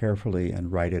 very carefully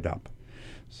and write it up.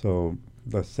 So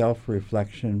the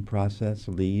self-reflection process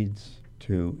leads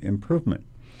to improvement.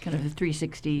 Kind of a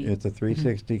 360. It's a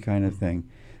 360 kind of thing.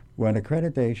 When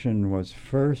accreditation was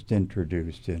first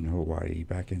introduced in Hawaii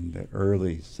back in the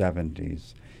early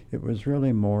 70s, it was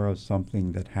really more of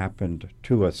something that happened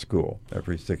to a school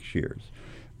every 6 years.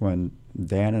 When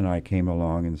Dan and I came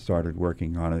along and started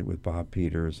working on it with Bob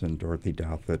Peters and Dorothy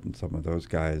Douthit and some of those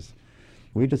guys,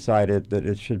 we decided that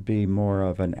it should be more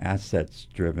of an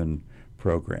assets-driven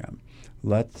program.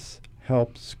 Let's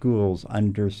help schools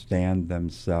understand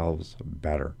themselves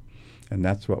better. And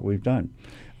that's what we've done.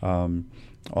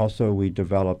 Also, we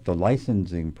developed the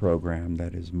licensing program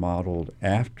that is modeled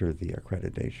after the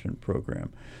accreditation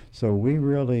program. So we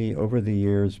really, over the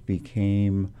years,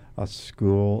 became a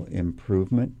school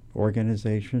improvement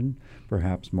organization,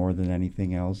 perhaps more than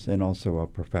anything else, and also a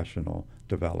professional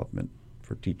development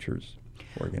for teachers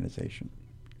organization.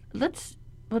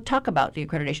 We'll talk about the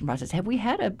accreditation process. Have we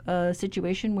had a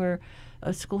situation where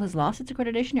a school has lost its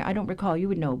accreditation? I don't recall. You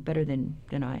would know better than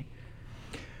I.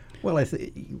 Well,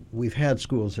 we've had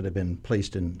schools that have been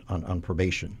placed on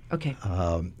probation. Okay.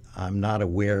 I'm not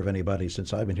aware of anybody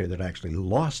since I've been here that actually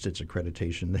lost its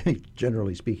accreditation.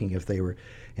 Generally speaking, if they were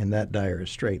in that dire a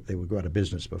strait, they would go out of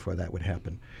business before that would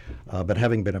happen. But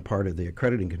having been a part of the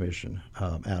accrediting commission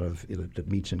that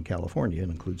meets in California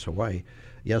and includes Hawaii,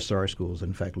 yes, there are schools that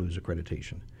in fact lose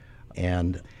accreditation.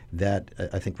 And that,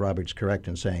 I think Robert's correct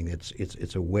in saying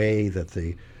it's a way that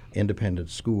the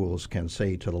independent schools can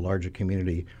say to the larger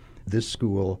community, this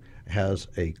school has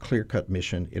a clear-cut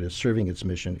mission. It is serving its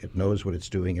mission. It knows what it's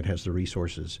doing. It has the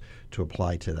resources to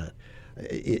apply to that.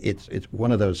 It's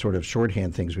one of those sort of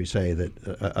shorthand things we say that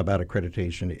about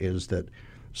accreditation is that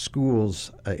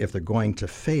schools, if they're going to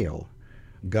fail,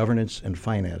 governance and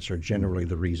finance are generally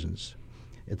the reasons.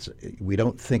 We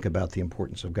don't think about the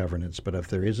importance of governance, but if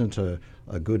there isn't a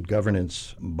good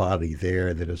governance body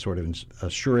there that is sort of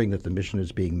assuring that the mission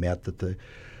is being met, that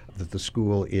the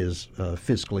school is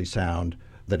fiscally sound,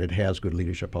 that it has good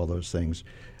leadership, all those things,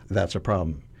 that's a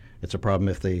problem. It's a problem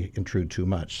if they intrude too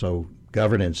much. So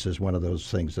governance is one of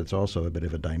those things that's also a bit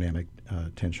of a dynamic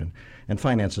tension. And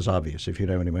finance is obvious. If you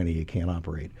don't have any money, you can't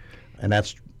operate. And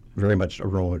that's very much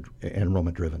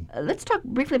enrollment driven. Let's talk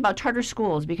briefly about charter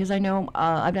schools, because I know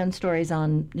I've done stories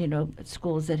on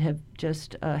schools that have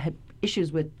just had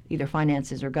issues with either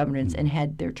finances or governance and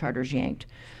had their charters yanked.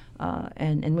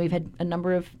 And we've had a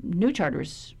number of new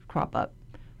charters crop up.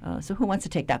 So who wants to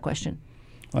take that question?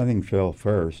 I think Phil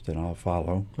first, and I'll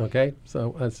follow. Okay,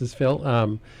 so this is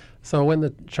Phil. So when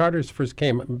the charters first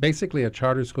came, basically a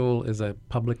charter school is a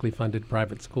publicly funded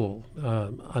private school.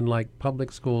 Unlike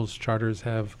public schools, charters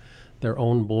have their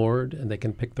own board and they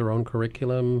can pick their own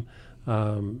curriculum.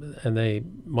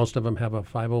 And most of them have a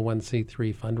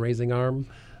 501c3 fundraising arm.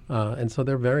 And so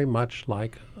they're very much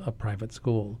like a private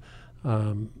school.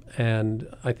 And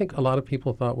I think a lot of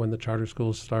people thought when the charter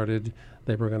schools started,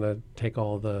 they were going to take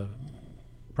all the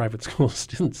private school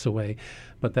students away,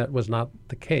 but that was not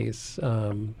the case.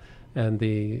 And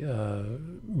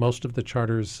most of the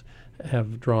charters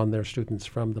have drawn their students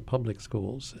from the public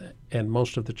schools, and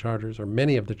most of the charters, or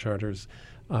many of the charters,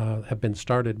 have been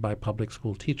started by public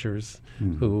school teachers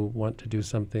who want to do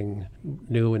something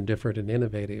new and different and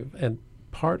innovative. And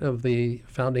part of the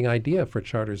founding idea for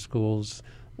charter schools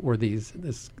were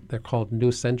they're called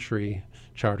New Century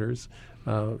charters,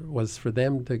 was for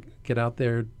them to get out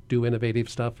there, do innovative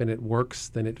stuff, and it works,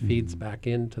 then it feeds back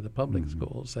into the public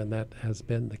schools, and that has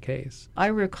been the case. I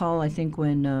recall, I think,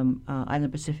 when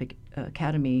Island Pacific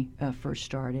Academy first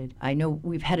started, I know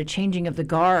we've had a changing of the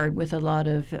guard with a lot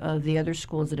of the other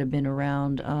schools that have been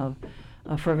around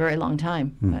for a very long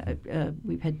time.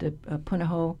 We've had the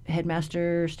Punahou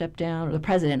headmaster step down, or the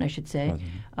president, I should say.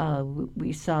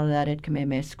 We saw that at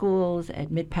Kamehameha Schools,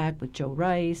 at Mid-Pac with Joe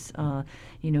Rice,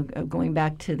 going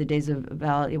back to the days of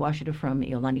Val Iwashita from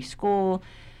Iolani School,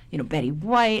 Betty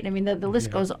White. I mean, the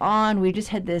list goes on. We just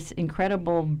had this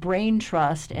incredible brain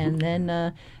trust, and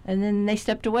then they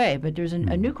stepped away. But there's a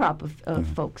new crop of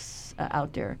folks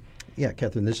out there. Yeah,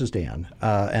 Catherine, this is Dan.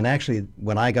 And actually,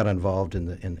 when I got involved in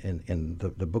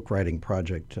the book writing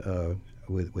project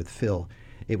with Phil,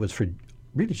 it was for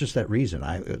really just that reason.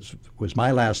 It was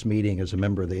my last meeting as a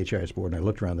member of the HIS board, and I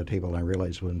looked around the table and I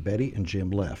realized when Betty and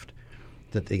Jim left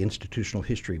that the institutional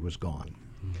history was gone.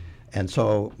 And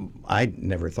so I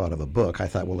never thought of a book. I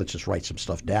thought, well, let's just write some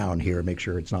stuff down here and make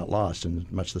sure it's not lost, in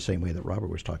much the same way that Robert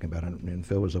was talking about. And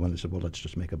Phil was the one that said, well, let's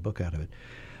just make a book out of it.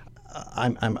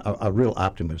 I'm a real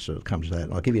optimist when it comes to that.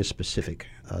 And I'll give you a specific.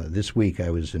 This week I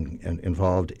was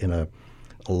involved in a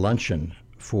luncheon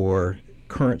for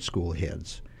current school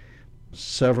heads.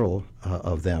 Several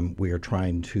of them we are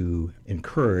trying to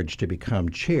encourage to become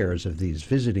chairs of these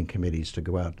visiting committees to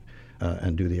go out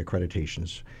and do the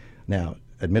accreditations. Now,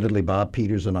 admittedly, Bob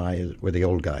Peters and I were the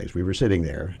old guys. We were sitting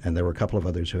there, and there were a couple of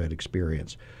others who had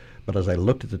experience. But as I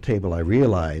looked at the table, I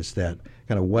realized that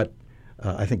kind of what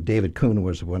I think David Kuhn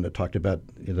was the one that talked about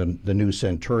the new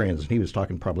centurions, and he was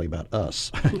talking probably about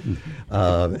us.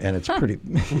 And it's pretty,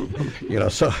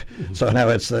 so now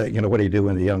it's, what do you do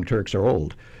when the Young Turks are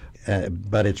old?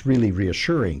 But it's really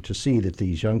reassuring to see that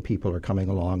these young people are coming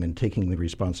along and taking the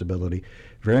responsibility,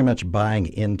 very much buying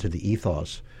into the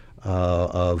ethos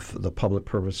of the public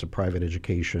purpose of private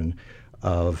education,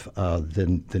 of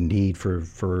the need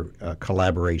for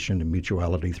collaboration and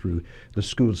mutuality through the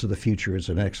schools of the future is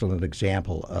an excellent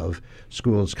example of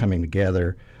schools coming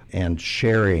together and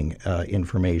sharing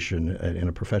information in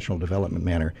a professional development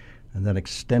manner, and then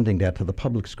extending that to the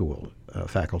public school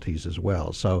faculties as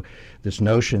well. So this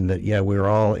notion that, we're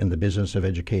all in the business of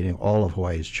educating all of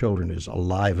Hawaii's children is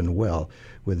alive and well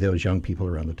with those young people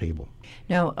around the table.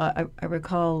 Now, I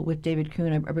recall with David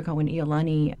Kuhn, I recall when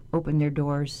Iolani opened their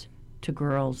doors to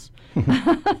girls,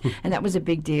 and that was a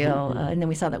big deal. And then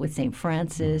we saw that with St.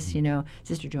 Francis,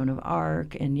 Sister Joan of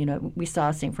Arc, and we saw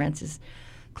St. Francis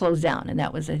close down, and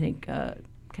that was, I think,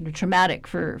 kind of traumatic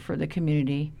for the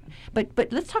community.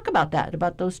 But let's talk about that,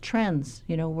 about those trends,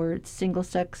 where it's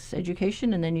single-sex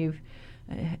education, and then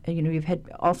you've had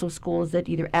also schools that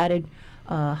either added,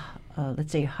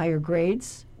 let's say, higher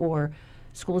grades, or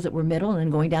schools that were middle and then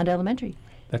going down to elementary.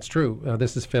 That's true.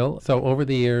 This is Phil. So over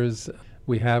the years,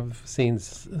 we have seen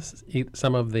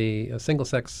some of the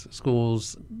single-sex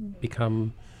schools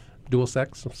become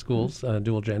dual-sex schools,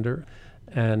 dual gender,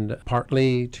 and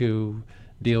partly to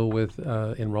deal with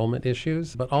enrollment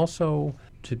issues, but also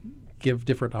to give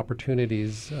different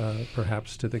opportunities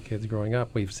perhaps to the kids growing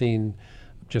up. We've seen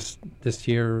just this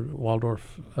year,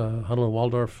 Honolulu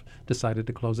Waldorf decided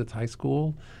to close its high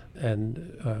school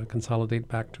and consolidate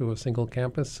back to a single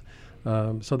campus.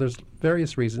 So there's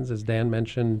various reasons, as Dan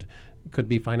mentioned. It could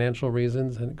be financial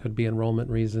reasons, and it could be enrollment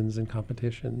reasons and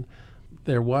competition.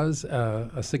 There was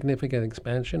a significant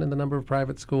expansion in the number of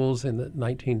private schools in the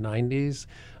 1990s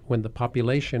when the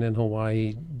population in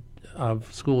Hawaii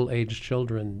of school-aged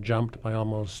children jumped by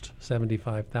almost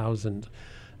 75,000.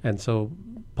 And so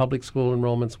public school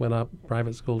enrollments went up,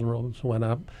 private school enrollments went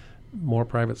up, more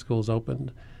private schools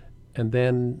opened. And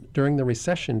then during the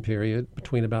recession period,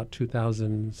 between about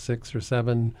 2006 or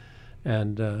 7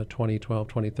 and 2012,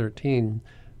 2013,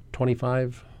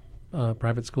 25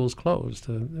 private schools closed.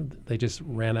 They just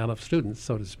ran out of students,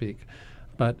 so to speak.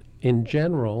 But in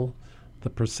general, the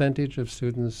percentage of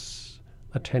students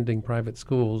attending private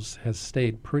schools has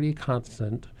stayed pretty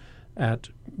constant at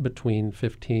between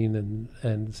 15 and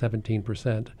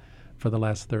 17% for the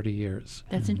last 30 years.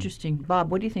 That's interesting.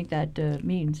 Bob, what do you think that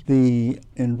means? The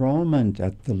enrollment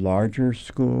at the larger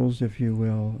schools, if you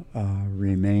will,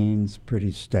 remains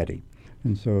pretty steady.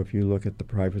 And so if you look at the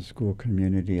private school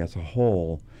community as a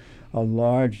whole, a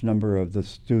large number of the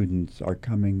students are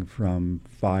coming from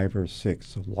 5 or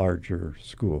 6 larger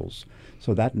schools.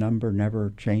 So that number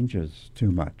never changes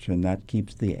too much, and that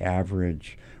keeps the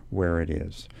average where it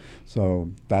is.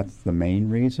 So that's the main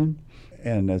reason.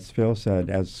 And as Phil said,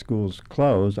 as schools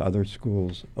close, other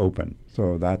schools open.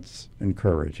 So that's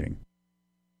encouraging.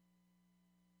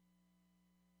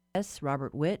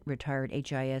 Robert Witt, retired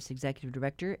HIS Executive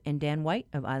Director, and Dan White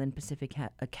of Island Pacific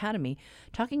Academy,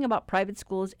 talking about private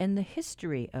schools and the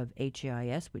history of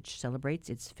HIS, which celebrates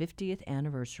its 50th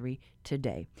anniversary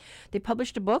today. They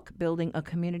published a book, Building a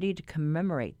Community, to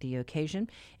commemorate the occasion.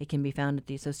 It can be found at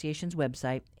the association's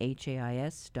website,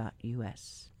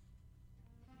 hais.us.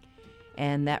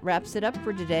 And that wraps it up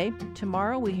for today.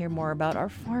 Tomorrow we hear more about our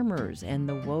farmers and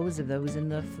the woes of those in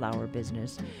the flower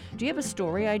business. Do you have a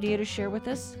story idea to share with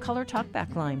us? Call our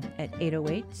talkback line at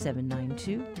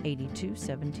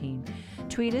 808-792-8217.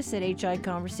 Tweet us at HI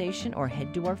Conversation or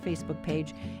head to our Facebook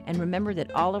page. And remember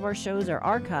that all of our shows are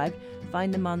archived.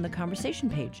 Find them on the conversation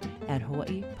page at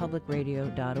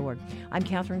hawaiipublicradio.org. I'm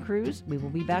Catherine Cruz. We will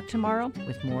be back tomorrow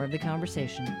with more of the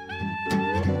conversation.